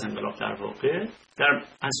قبل از انقلاب در واقع، در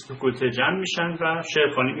انسیکلوپدی جمع میشن و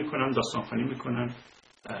شعرخوانی میکنن، داستانخوانی میکنن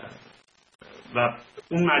و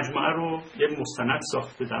اون مجموعه رو یه مستند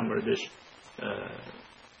ساخته در موردش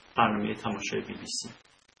برنامه تماشای BBC.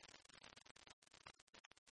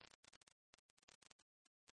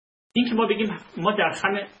 این که ما بگیم ما در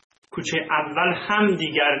خم کوچه اول هم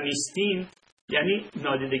دیگر نیستیم، یعنی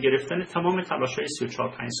نادیده گرفتن تمام تلاش‌های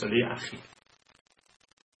 34-5 ساله اخیر.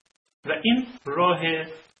 و این راه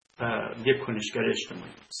یک کنشگر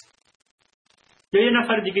اجتماعی است. یا یه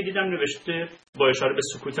نفر دیگه دیدم نوشته با اشاره به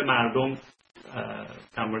سکوت مردم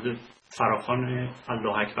در مورد فراخوان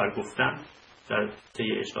الله اکبر گفتن در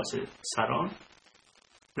طی اجلاس سران،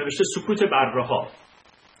 نوشته سکوت بره‌ها.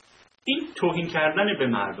 این توهین کردن به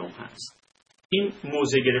مردم هست. این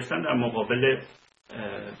موضع گرفتن در مقابل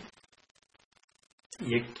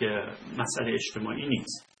یک مسئله اجتماعی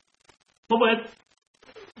نیست. ما باید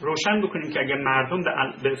روشن بکنیم که اگر مردم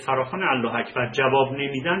به فراخوان الله اکبر جواب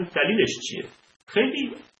نمیدن دلیلش چیه؟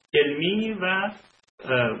 خیلی علمی و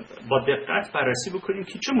با دقت بررسی بکنیم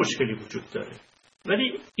که چه مشکلی وجود داره.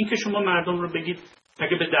 ولی اینکه شما مردم رو بگید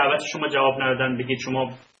اگه به دعوت شما جواب ندادن بگید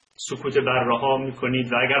شما سکوت برها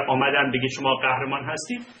میکنید و اگر آمدن بگید شما قهرمان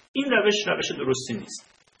هستید، این روش درستی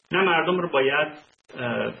نیست. نه مردم رو باید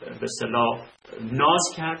به اصطلاح ناز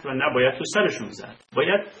کرد و نه باید تو سرشون زد.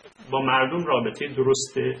 باید با مردم رابطه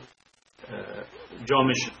درست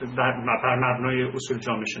بر مبنای اصول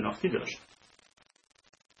جامعه شناختی داشت.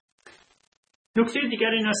 نکته دیگر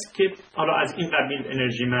این است که حالا از این قبیل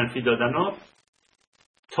انرژی منفی دادن‌ها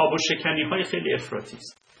تاب و شکنی‌های خیلی افراطی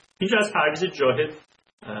است. اینجا از پرویز جاهد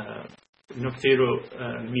نکته رو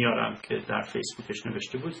میارم که در فیسبوکش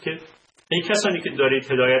نوشته بود که ای کسانی که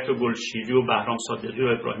دارید هدایت و گلشیری و بهرام صادقی و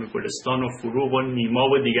ابراهیم گلستان و فروغ و نیما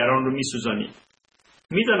و دیگران رو میسوزانید.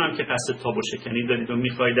 میدانم که قصد تاب و شکنی دارید و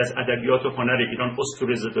میخواهید از ادبیات و هنر ایران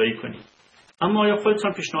اسطوره زدایی کنید. اما آیا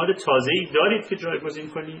خودتان پیشنهاد تازه‌ای دارید که جایگزین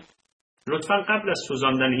کنید؟ لطفاً قبل از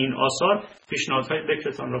سوزاندن این آثار پیشنهادهای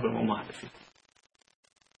بکرتان را به ما معرفی کنید.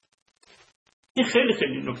 این خیلی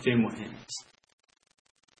خیلی نکته مهمی است.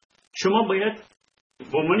 شما باید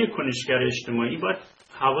به عنوان کنشگر اجتماعی باید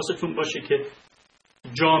حواستون باشه که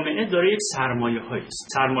جامعه داره یک سرمایه‌هایی است.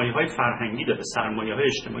 سرمایه‌های فرهنگی داره، سرمایه‌های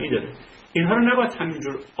اجتماعی داره. اینها رو نباید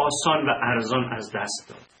همینجور آسان و ارزان از دست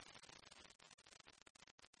داد.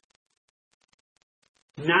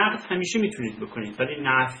 نقد همیشه میتونید بکنید، ولی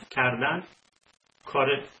نفی کردن کار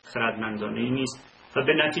خردمندانه‌ای نیست و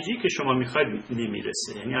به نتیجه‌ای که شما میخواید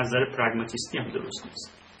نمیرسه. یعنی از نظر پرگماتیستی هم درست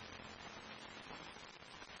نیست.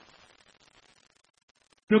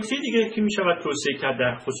 نکته دیگه که میشود توصیه کرد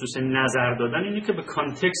در خصوص نظر دادن اینه که به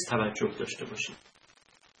کانتکست توجه داشته باشید.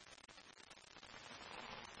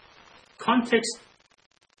 کانتکست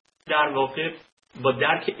در واقع با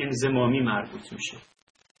درک انضمامی مربوط میشه.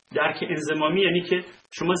 درک انضمامی یعنی که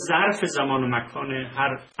شما ظرف زمان و مکان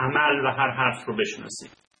هر عمل و هر حرف رو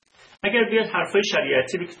بشناسید. اگر بیاد حرفای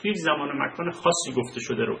شریعتی رو که توی زمان و مکان خاصی گفته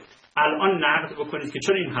شده رو الان نقد بکنید که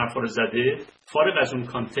چرا این حرفا رو زده، فارغ از اون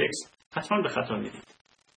کانتکست حتما به خطا میرید.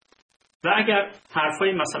 و اگر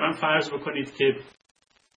حرفای مثلا فرض بکنید که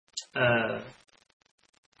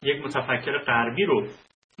یک متفکر غربی رو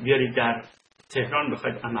بیارید در تهران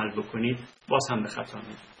بخواید عمل بکنید، باز هم به خطا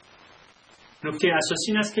میرید. نکته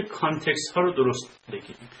اساسی این است که کانتکست ها رو درست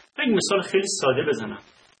بگیریم. من یک مثال خیلی ساده بزنم.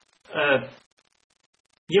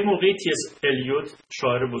 یه موقعی تیس الیوت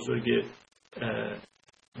شاعر بزرگ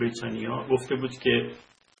بریتانیا گفته بود که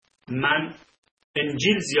من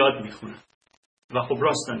انجیل زیاد میخونم و خب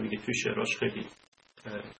راستن میگه توی شعراش خیلی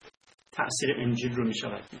تأثیر انجیل رو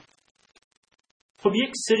میشود دید. خب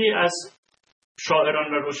یک سری از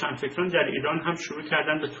شاعران و روشنفکران در ایران هم شروع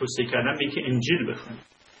کردن به توصیه کردن به اینکه انجیل بخونید.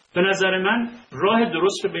 به نظر من راه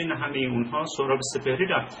درست رو بین همه اونها سهراب سپهری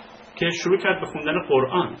رفت که شروع کرد به خوندن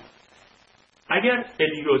قرآن. اگر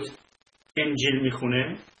الیوت انجیل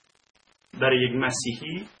میخونه برای یک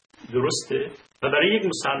مسیحی درسته و برای یک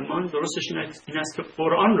مسلمان درستش این است که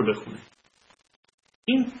قرآن رو بخونه.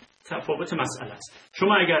 این تفاوت مسئله است.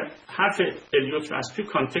 شما اگر حرف الیوت رو از توی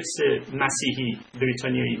کانتکست مسیحی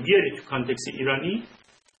بریتانیایی بیارید توی کانتکست ایرانی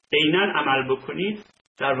عیناً عمل بکنید،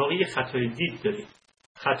 در واقع یه خطای دید دارید،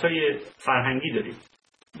 خطای فرهنگی دارید.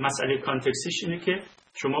 مسئله کانتکستش اینه که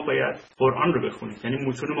شما باید قرآن رو بخونید، یعنی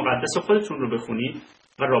متون مقدس خودتون رو بخونید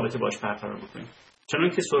و رابطه باش برقرار بکنید، چنان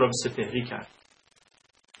که سهراب سپهری کرد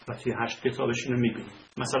و توی 8 کتابش اینو می‌بینید.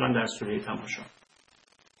 مثلا در سوره تماشا.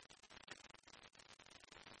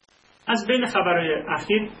 از بین خبرهای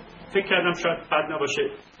اخیر فکر کردم شاید بد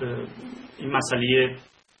نباشه این مسئله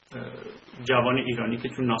جوان ایرانی که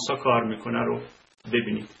تو ناسا کار میکنه رو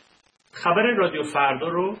ببینید. خبر رادیو فردا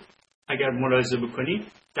رو اگر ملاحظه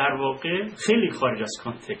بکنید در واقع خیلی خارج از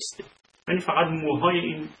کانتکسته، یعنی فقط موهای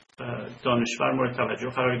این دانشور مورد توجه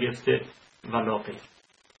قرار گرفته و لاغه.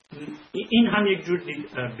 این هم یک جور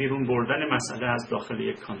بیرون بردن مسئله از داخل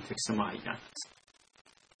یک کانتکست معین است.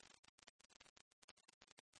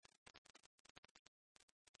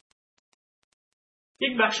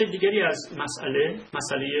 یک بخش دیگری از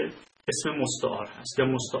مسئله اسم مستعار هست یا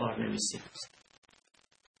مستعارنویسی هست.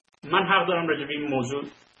 من حق دارم راجع به این موضوع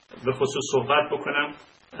به خصوص صحبت بکنم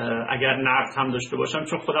اگر نقد هم داشته باشم،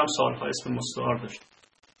 چون خودم سالها اسم مستعار داشتم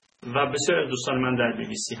و بسیار از دوستان من در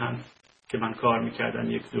BBC هم که من کار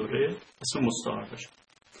میکردم یک دوره اسم مستعار داشتم.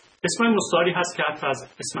 اسم مستعاری هست که حتی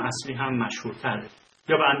از اسم اصلی هم مشهورتره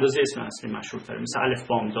یا به اندازه اسم اصلی مشهورتره، مثل الف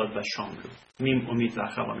بامداد و شاملو، میم امید و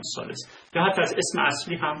اخوان ثالث، یا حتی از اسم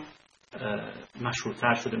اصلی هم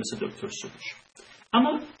مشهورتر شده مثل دکتر سروش.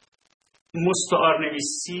 اما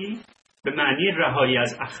مستعارنویسی به معنی رهایی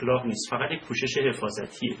از اخلاق نیست، فقط یک کوشش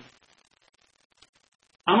حفاظتیه.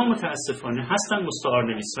 اما متاسفانه هستن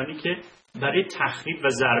مستعارنویسانی که برای تخریب و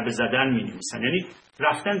ضربه زدن می‌نویسن، یعنی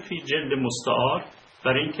رفتن توی جلد مستعار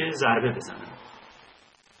برای اینکه ضربه بزنن.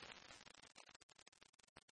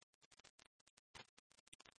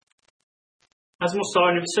 از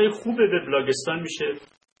مستعارنویسای خوب وبلاگستان میشه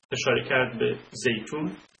اشاره کرد به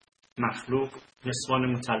زیتون، مخلوق، نسوان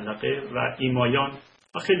مطلقه و ایمایان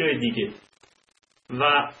و خیلی دیگه.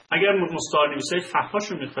 و اگر مستعارنویسای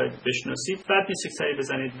فحاش رو میخواید بشناسید، بعد نیست یک سری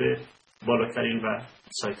بزنید به بالاترین و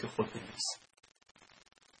سایت خود نیست.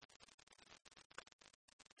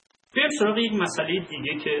 بیایم سراغ یک مسئله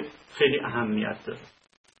دیگه که خیلی اهمیت داره.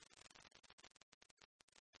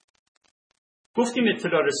 گفتیم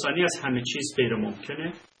اطلاع رسانی از همه چیز غیر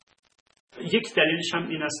ممکنه. یک دلیلش هم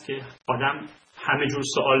این است که آدم همه جور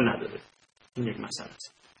سوال نداره. این یک مسئله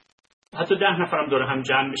است. حتی 10 نفرم دور هم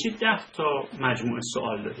جمع بشید 10 تا مجموعه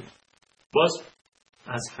سوال داریم. باز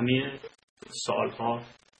از همه سوالها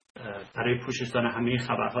برای پوشش دادن همه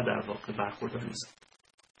خبرها در واقع برخوردار نیست.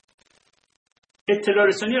 اطلاع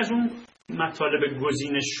رسانی از اون مطالب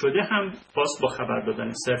گزینش شده هم باز با خبر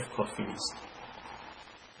دادن صرف کافی نیست.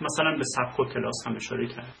 مثلا به سبک و کلاس هم اشاره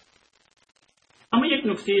کرد. اما یک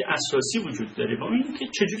نکته اساسی وجود داره و این که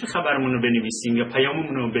چجوری خبرمون رو بنویسیم یا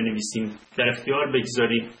پیاممون رو بنویسیم در اختیار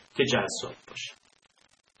بگذاریم که جذاب باشه.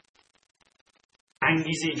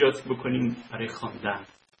 انگیزه ایجاد بکنیم برای خواندن،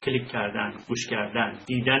 کلیک کردن، گوش کردن،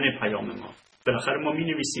 دیدن پیام ما. بالاخره ما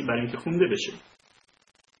می‌نویسیم برای اینکه خونده بشه.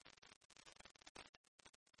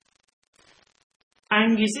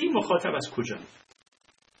 انگیزه مخاطب از کجا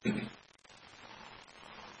میاد؟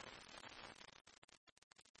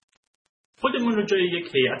 خودمون رو جای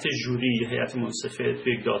یک هیئت ژوری، هیئت منصفه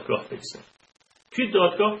توی یک دادگاه بگذاریم. توی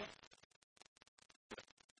دادگاه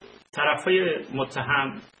طرفای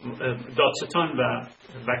متهم، دادستان و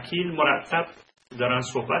وکیل مرتب دارن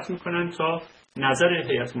صحبت میکنن تا نظر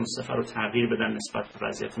هیئت منصفه رو تغییر بدن نسبت به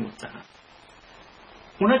وضعیت متهم.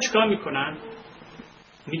 اونا چیکار میکنن؟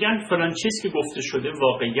 میگن فلان چیز که گفته شده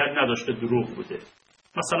واقعیت نداشته، دروغ بوده.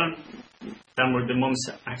 مثلا در مورد ما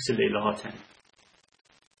مثل عکس لیلا حاتمی،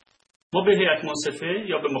 ما به هیئت منصفه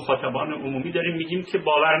یا به مخاطبان عمومی داریم میگیم که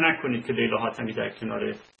باور نکنید که لیلا حاتمی در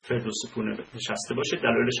کنار فردوسی پونه نشسته باشه،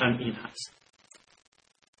 دلایلش هم این هست.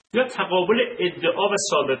 یا تقابل ادعا و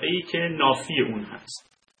سابقه‌ای که نافی اون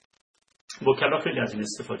هست. وکلا خیلی از این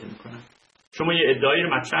استفاده میکنن. شما یه ادعایی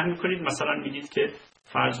رو مطرح میکنید، مثلا میگید که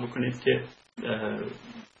فرض بکنید که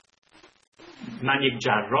من یک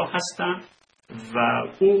جراح هستم و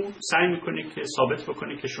او سعی میکنه که ثابت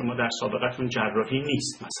بکنه که شما در سابقتون جراحی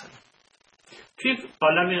نیست. مثلا توی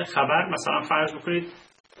عالم خبر مثلا فرض بکنید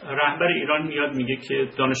رهبر ایران میاد میگه که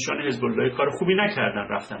دانشجویان حزب الله کار خوبی نکردن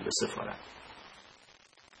رفتن به سفارت.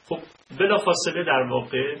 خب بلافاصله در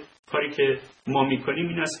واقع کاری که ما میکنیم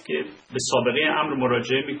این است که به سابقه امر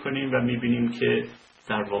مراجعه میکنیم و میبینیم که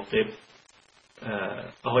در واقع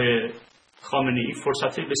آقای خامنه‌ای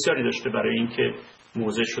فرصت‌های بسیاری داشته برای اینکه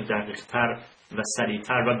موضعش رو دقیق‌تر و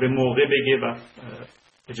سریع‌تر و به موقع بگه و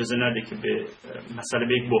اجازه نده که به مسئله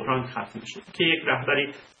به یک بحران ختم بشه. که یک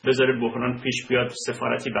رهبری بذاره بحران پیش بیاد،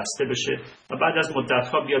 سفارتی بسته بشه و بعد از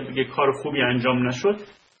مدت‌ها بیاد بگه کار خوبی انجام نشد،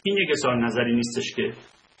 این یک اظهار نظری نیستش که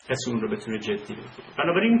کسی اون رو بتونه جدی بگیره.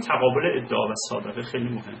 بنابراین تقابل ادعا و سابقه خیلی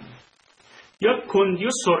مهمه. یا کندی و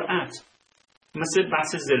سرعت، مثل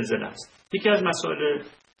بحث زلزله است. یکی از مسائل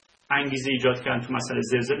انگیزه ایجاد کردن تو مسئله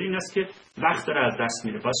زلزله این است که وقت داره از دست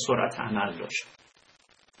میره، باید سرعت عمل داشت.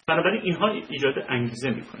 بنابراین اینها ایجاد انگیزه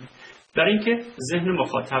میکنه برای اینکه ذهن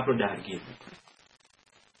مخاطب رو درگیر میکنه.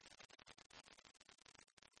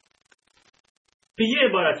 به یه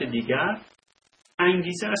عبارت دیگر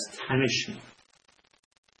انگیزه از تنش میاد.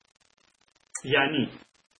 یعنی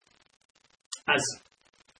از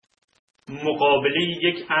مقابله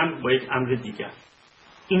یک امر با یک امر دیگر.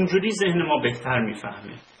 اینجوری ذهن ما بهتر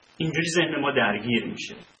میفهمه، اینجوری ذهن ما درگیر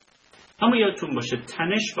میشه. اما یادتون باشه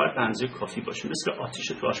تنش باید به اندازه کافی باشه، مثل آتش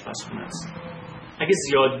تو آشپزخونه است. اگه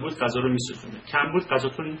زیاد بود غذا رو میسوزونه، کم بود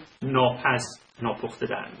غذاتون ناپخته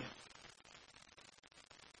در میاد.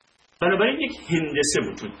 بنابراین یک هندسه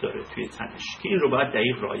وجود داره توی تنش که این رو باید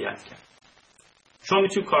دقیق رعایت کرد. شما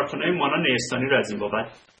میتونید کارتونای مانا نیستانی رو از این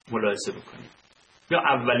بابت ملاحظه بکنید، یا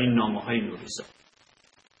اولین نامه‌های نوریزا.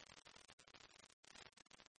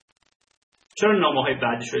 چرا نامه‌های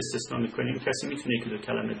بعدش رو استثنا می‌کنیم؟ کسی میتونه یک دو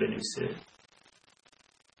کلمه بنویسه؟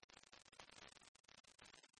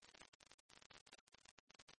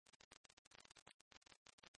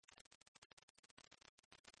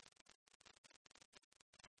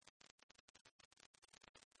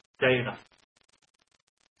 دقیقاً.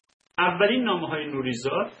 اولین نامه‌های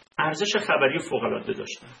نوریزا ارزش خبری فوق‌العاده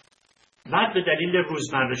داشتن. بعد به دلیل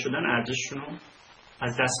روزمره شدن ارزششون رو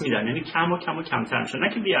از دست میدن، یعنی کم و کمتر میشن.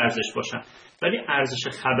 نه که بی ارزش باشن، ولی ارزش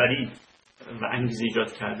خبری و انگیزه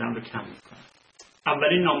ایجاد کردن رو کم میکنن.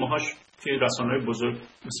 اولین نامه‌هاش توی رسانه‌های بزرگ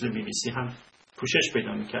مثل BBC هم پوشش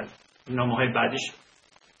پیدا میکرد. نامه‌های بعدیش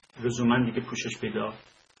لزوما دیگه پوشش پیدا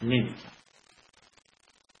نمیکرد.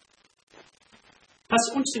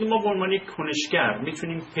 پس اون چیزی که ما به عنوان یک کنشگر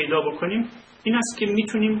میتونیم پیدا بکنیم این است که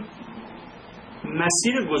میتونیم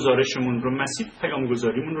مسیر گزارشمون رو، مسیر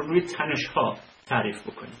پیامگذاریمون رو روی تنش‌ها تعریف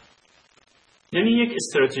بکنیم. یعنی یک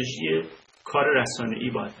استراتژی کار رسانه‌ای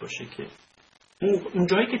باید باشه که اون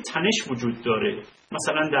جایی که تنش وجود داره،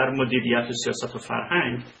 مثلا در مدیریت و سیاست و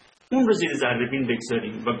فرهنگ، اون رو زیر ذره بین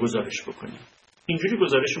بگذاریم و گزارش بکنیم. اینجوری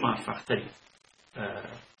گزارش موفق‌تری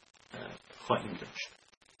خواهیم داشت.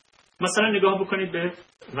 مثلا نگاه بکنید به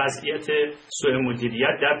وضعیت سوء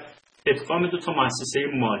مدیریت در ادغام 2 مؤسسه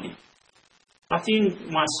مالی. وقتی این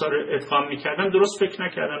مؤسسه رو ادغام می‌کردن درست فکر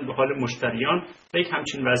نکردن به حال مشتریان و یک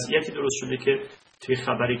همچین وضعیتی درست شده که توی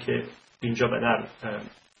خبری که اینجا در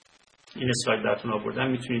این اسلاید براتون آوردم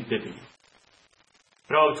میتونید ببینید.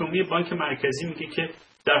 رئیس عمومی بانک مرکزی میگه که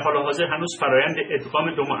در حال حاضر هنوز فرایند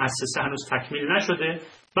ادغام 2 مؤسسه هنوز تکمیل نشده،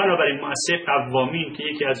 بنابراین مؤسسه قوامین که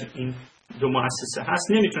یکی از این 2 مؤسسه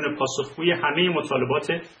هست نمیتونه پاسخگوی همه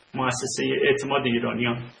مطالبات مؤسسه اعتماد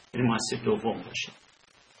ایرانیان یعنی مؤسسه دوم باشه.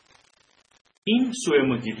 این سوء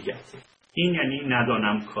مدیریته. این یعنی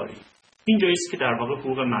ندانم کاری. این جایی است که در واقع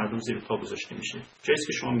حقوق مردم زیر پا گذاشته میشه. جایی است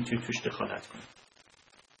که شما میتونید توش دخالت کنید.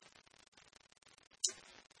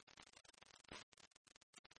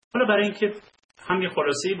 حالا برای اینکه هم یه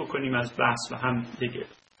خلاصه‌ای بکنیم از بحث و هم دیگه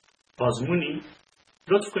آزمونی،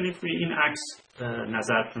 لطف کنید روی این عکس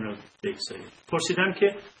نظرتون رو بگذارید. پرسیدم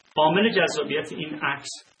که عامل جذابیت این عکس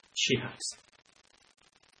چی هست؟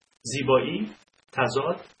 زیبایی،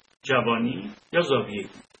 تضاد، جوانی یا زاویه‌ای؟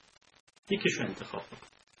 یکیشو انتخاب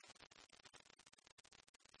کنید.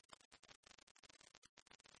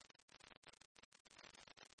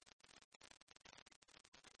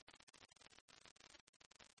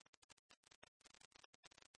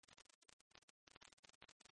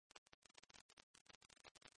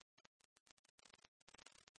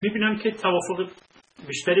 می‌بینم که توافق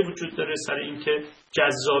بیشتری وجود داره سر اینکه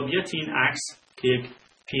جذابیت این عکس که یک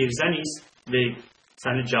پیرزنی است و یک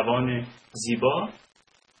زن جوان زیبا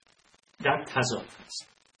در تضاد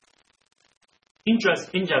است.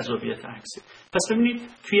 این جذابیت عکسه. پس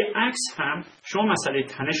ببینید توی عکس هم شما مسئله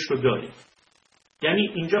تنش رو دارید. یعنی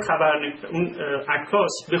اینجا اون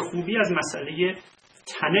عکاس به خوبی از مسئله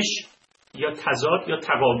تنش یا تضاد یا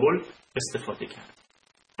تقابل استفاده کرد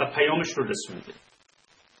و پیامش رو رسونده.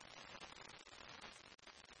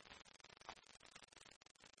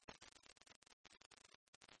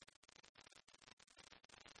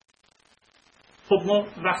 خب ما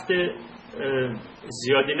وقت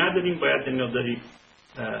زیادی نداریم، باید مقداری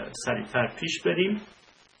سریعتر پیش بریم.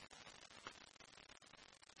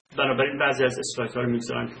 بنابراین بعضی از اسلایدها رو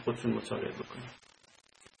میگذارم که خودتون مطالعه بکنید.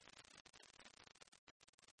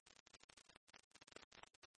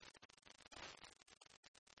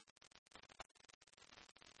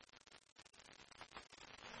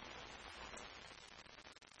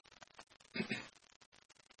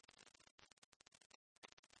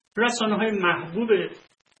 رسانه‌های محبوب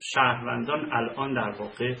شهروندان الان در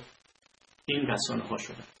واقع این رسانه‌ها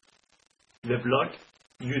شدن: وبلاگ،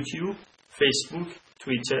 یوتیوب، فیسبوک،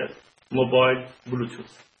 توییتر، موبایل،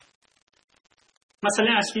 بلوتوث.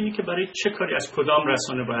 مسئله اصلی اینه که برای چه کاری از کدام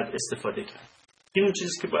رسانه باید استفاده کرد. این اون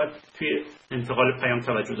چیزی که باید توی انتقال پیام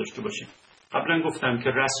توجه داشته باشید. قبلا گفتم که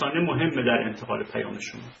رسانه مهمه در انتقال پیام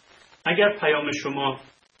شما. اگر پیام شما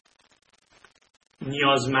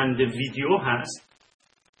نیازمند ویدیو هست،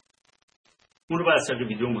 اون رو باید از طریق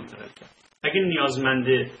ویدیو منتقل کرد. اگر نیازمند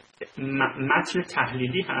متن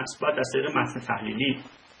تحلیلی هست، باید از طریق متن تحلیلی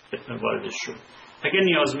واردش شد. اگر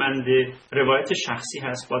نیازمند روایت شخصی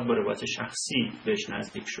هست، باید با روایت شخصی بهش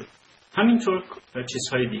نزدیک شد. همینطور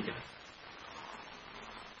چیزهای دیگر.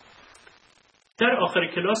 در آخر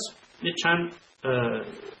کلاس یه چند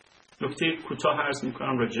نکته کوتاه عرض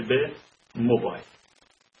میکنم راجع به موبایل.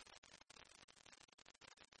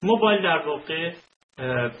 موبایل در واقع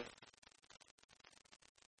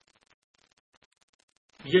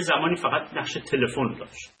یه زمانی فقط نقش تلفن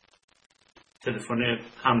داشت، تلفن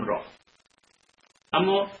همراه،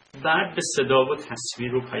 اما بعد به صدا و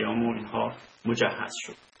تصویر و پیام و اینها مجهز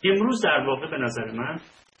شد. امروز در واقع به نظر من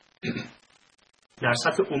در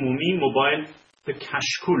سطح عمومی موبایل به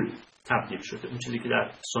کشکول تبدیل شده، اون چیزی که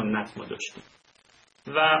در سنت ما داشتیم،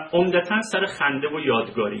 و عمدتاً سر خنده و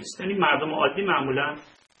یادگاری است. یعنی مردم عادی معمولاً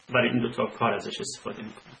برای این دوتا کار ازش استفاده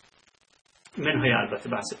میکنن، منهای البته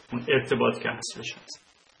بحث اون ارتباط که اصلش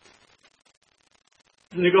هست.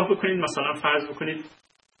 نگاه بکنید، مثلا فرض بکنید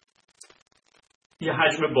یه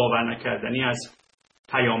حجم باور نکردنی از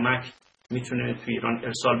پیامک میتونه توی ایران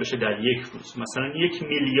ارسال بشه در یک روز. مثلا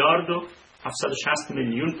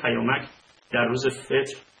 1,760,000,000 پیامک در روز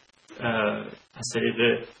فطر از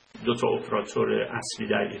طریق 2 اپراتور اصلی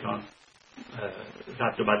در ایران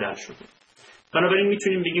رد و بدل شده. بنابراین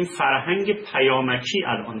میتونیم بگیم فرهنگ پیامکی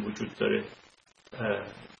الان وجود داره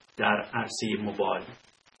در عرصه موبایل،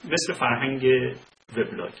 مثل فرهنگ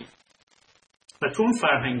وبلاگی. و تو اون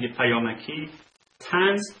فرهنگ پیامکی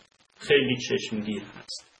طنز خیلی چشمگیر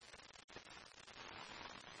هست.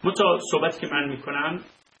 صحبتی که من میکنم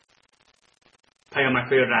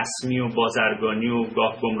پیامک‌های رسمی و بازرگانی و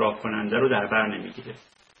گاه گمراه کننده رو در بر نمیگیره.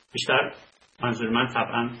 بیشتر منظور من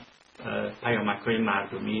طبعا پیامک‌های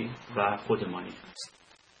مردمی و خودمانی هست.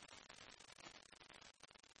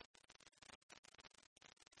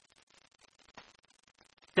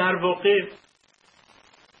 در واقع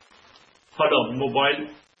حالا موبایل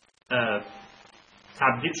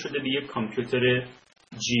تبدیل شده به یک کامپیوتر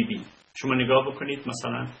جیبی. شما نگاه بکنید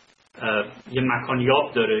مثلا یه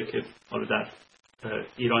مکانیاب داره که حالا در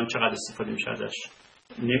ایران چقدر استفاده میشه ازش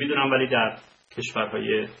نمیدونم، ولی در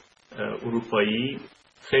کشورهای اروپایی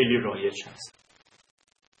خیلی رایج هست.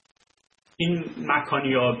 این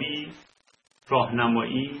مکانیابی،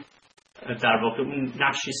 راهنمایی در واقع اون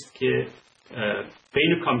نقشی است که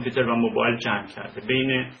بین کامپیوتر و موبایل جمع کرده،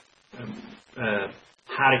 بین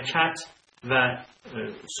حرکت و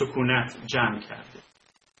سکونت جمع کرده.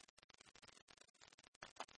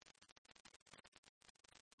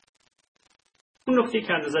 اون نکته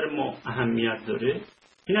که از نظر ما اهمیت داره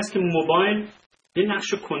این است که موبایل یه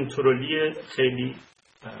نقش کنترلی خیلی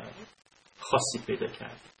خاصی پیدا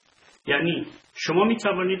کرده. یعنی شما می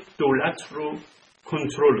توانید دولت رو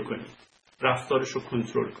کنترل کنید، رفتارش رو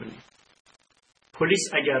کنترل کنید. پلیس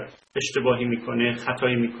اگر اشتباهی میکنه،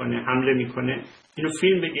 خطایی میکنه، حمله میکنه، اینو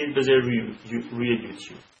فیلم بگیرید بذارید روی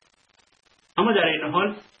یوتیوب. اما در این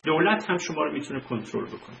حال دولت هم شما رو میتونه کنترل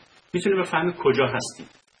بکنه، میتونه بفهمه کجا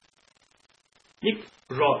هستید.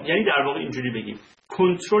 یعنی در واقع اینجوری بگیم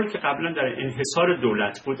کنترل که قبلا در انحصار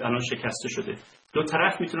دولت بود الان شکسته شده. دو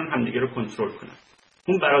طرف میتونن همدیگه رو کنترل کنن.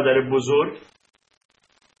 اون برادر بزرگ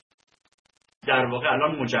در واقع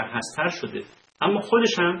الان مجهزتر شده، اما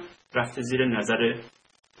خودش هم رفته زیر نظر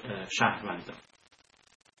شهروندان.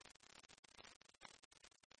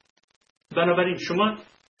 بنابراین شما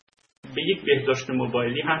به یک بهداشت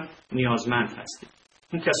موبایلی هم نیازمند هستید.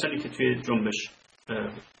 اون کسانی که توی جنبش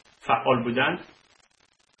فعال بودن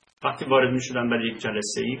وقتی وارد می شدن برای یک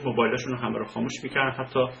جلسه ای موبایلشون رو همه رو خاموش میکردن،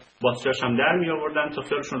 حتی باتریاش هم در می آوردن تا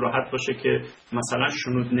خیالشون راحت باشه که مثلا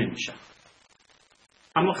شنود نمیشن.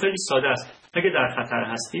 اما خیلی ساده است. اگه در خطر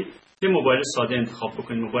هستید یه موبایل ساده انتخاب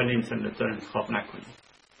بکنید، موبایل اینترنت دار انتخاب نکنید،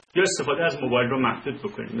 یا استفاده از موبایل رو محدود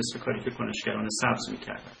بکنید، مثل کاری که کنشگران سبز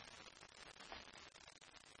میکردن.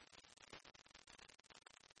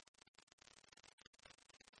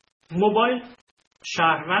 موبایل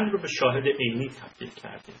شهروند رو به شاهد عینی تبدیل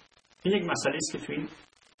کرده. این یک مسئله است که تو این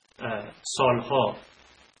سالها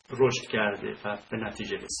رشد کرده و به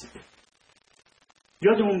نتیجه رسیده.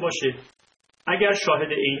 یادمون باشه اگر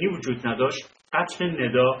شاهد عینی وجود نداشت قطع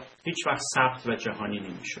ندا هیچ وقت ثبت و جهانی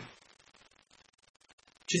نمیشد.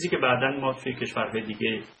 چیزی که بعداً ما توی کشورهای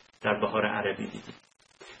دیگه در بهار عربی دیدیم.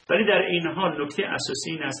 ولی در این حال نکته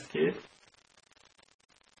اساسی این است که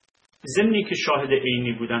ضمنی که شاهد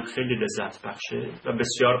عینی بودن خیلی لذت بخشه و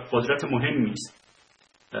بسیار قدرت مهمی است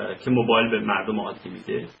که موبایل به مردم عادی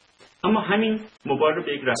میده، اما همین موبایل رو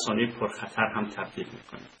به یک رسانه پرخطر هم تبدیل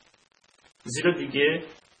میکنه. زیرا دیگه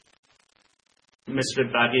مثل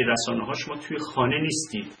بقیه رسانه ها شما توی خانه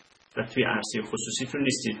نیستید و توی عرصه خصوصیتون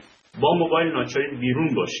نیستید، با موبایل ناچارید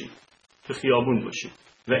بیرون باشید، تو خیابون باشید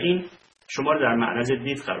و این شما رو در معرض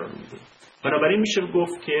دید قرار میده. بنابراین میشه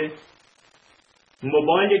گفت که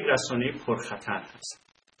موبایل یک رسانه پرخطر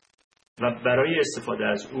هست و برای استفاده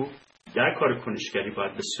از او در کار کنشگری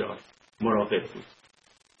باید بسیار مراقب بود.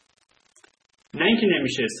 نه اینکه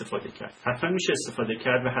نمیشه استفاده کرد، حتما میشه استفاده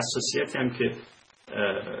کرد و حساسیتی هم که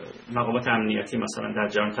مقامات امنیتی مثلا در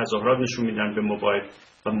جریان تظاهرات نشون میدن به موبایل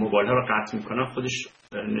و موبایل ها رو قطع میکنن، خودش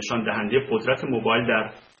نشان دهنده قدرت موبایل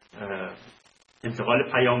در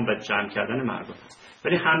انتقال پیام و جمع کردن مردم است.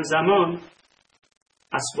 ولی همزمان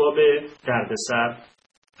اسباب دردسر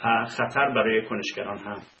و خطر برای کنشگران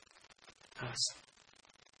هم هست.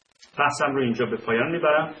 بحثم رو اینجا به پایان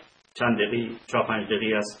میبرم. چند دقیقه 4-5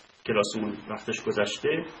 دقیقه از کلاسمون وقتش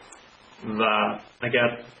گذشته و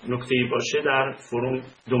اگر نکته‌ای باشه در فروم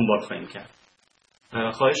دنبال خواهیم کرد.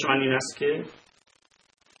 خواهش من این است که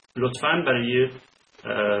لطفاً برای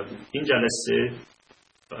این جلسه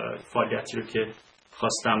فعالیتی رو که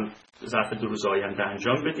خواستم ظرف 2 روز آینده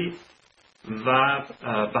انجام بدید و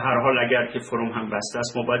به هر حال اگر که فروم هم بسته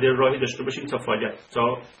است ما باید راهی داشته باشیم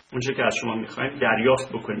تا اونچه که از شما می‌خوایم دریافت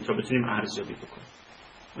بکنیم تا بتونیم ارزیابی بکنیم.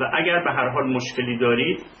 و اگر به هر حال مشکلی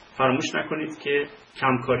دارید فراموش نکنید که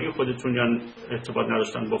کمکاری خودتون یا ارتباط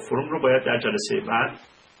نداشتن با فروم رو باید در جلسه بعد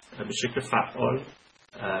به شکل فعال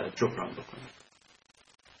جبران بکنید.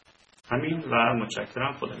 همین و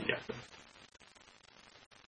متشکرم. خدا نگهدار.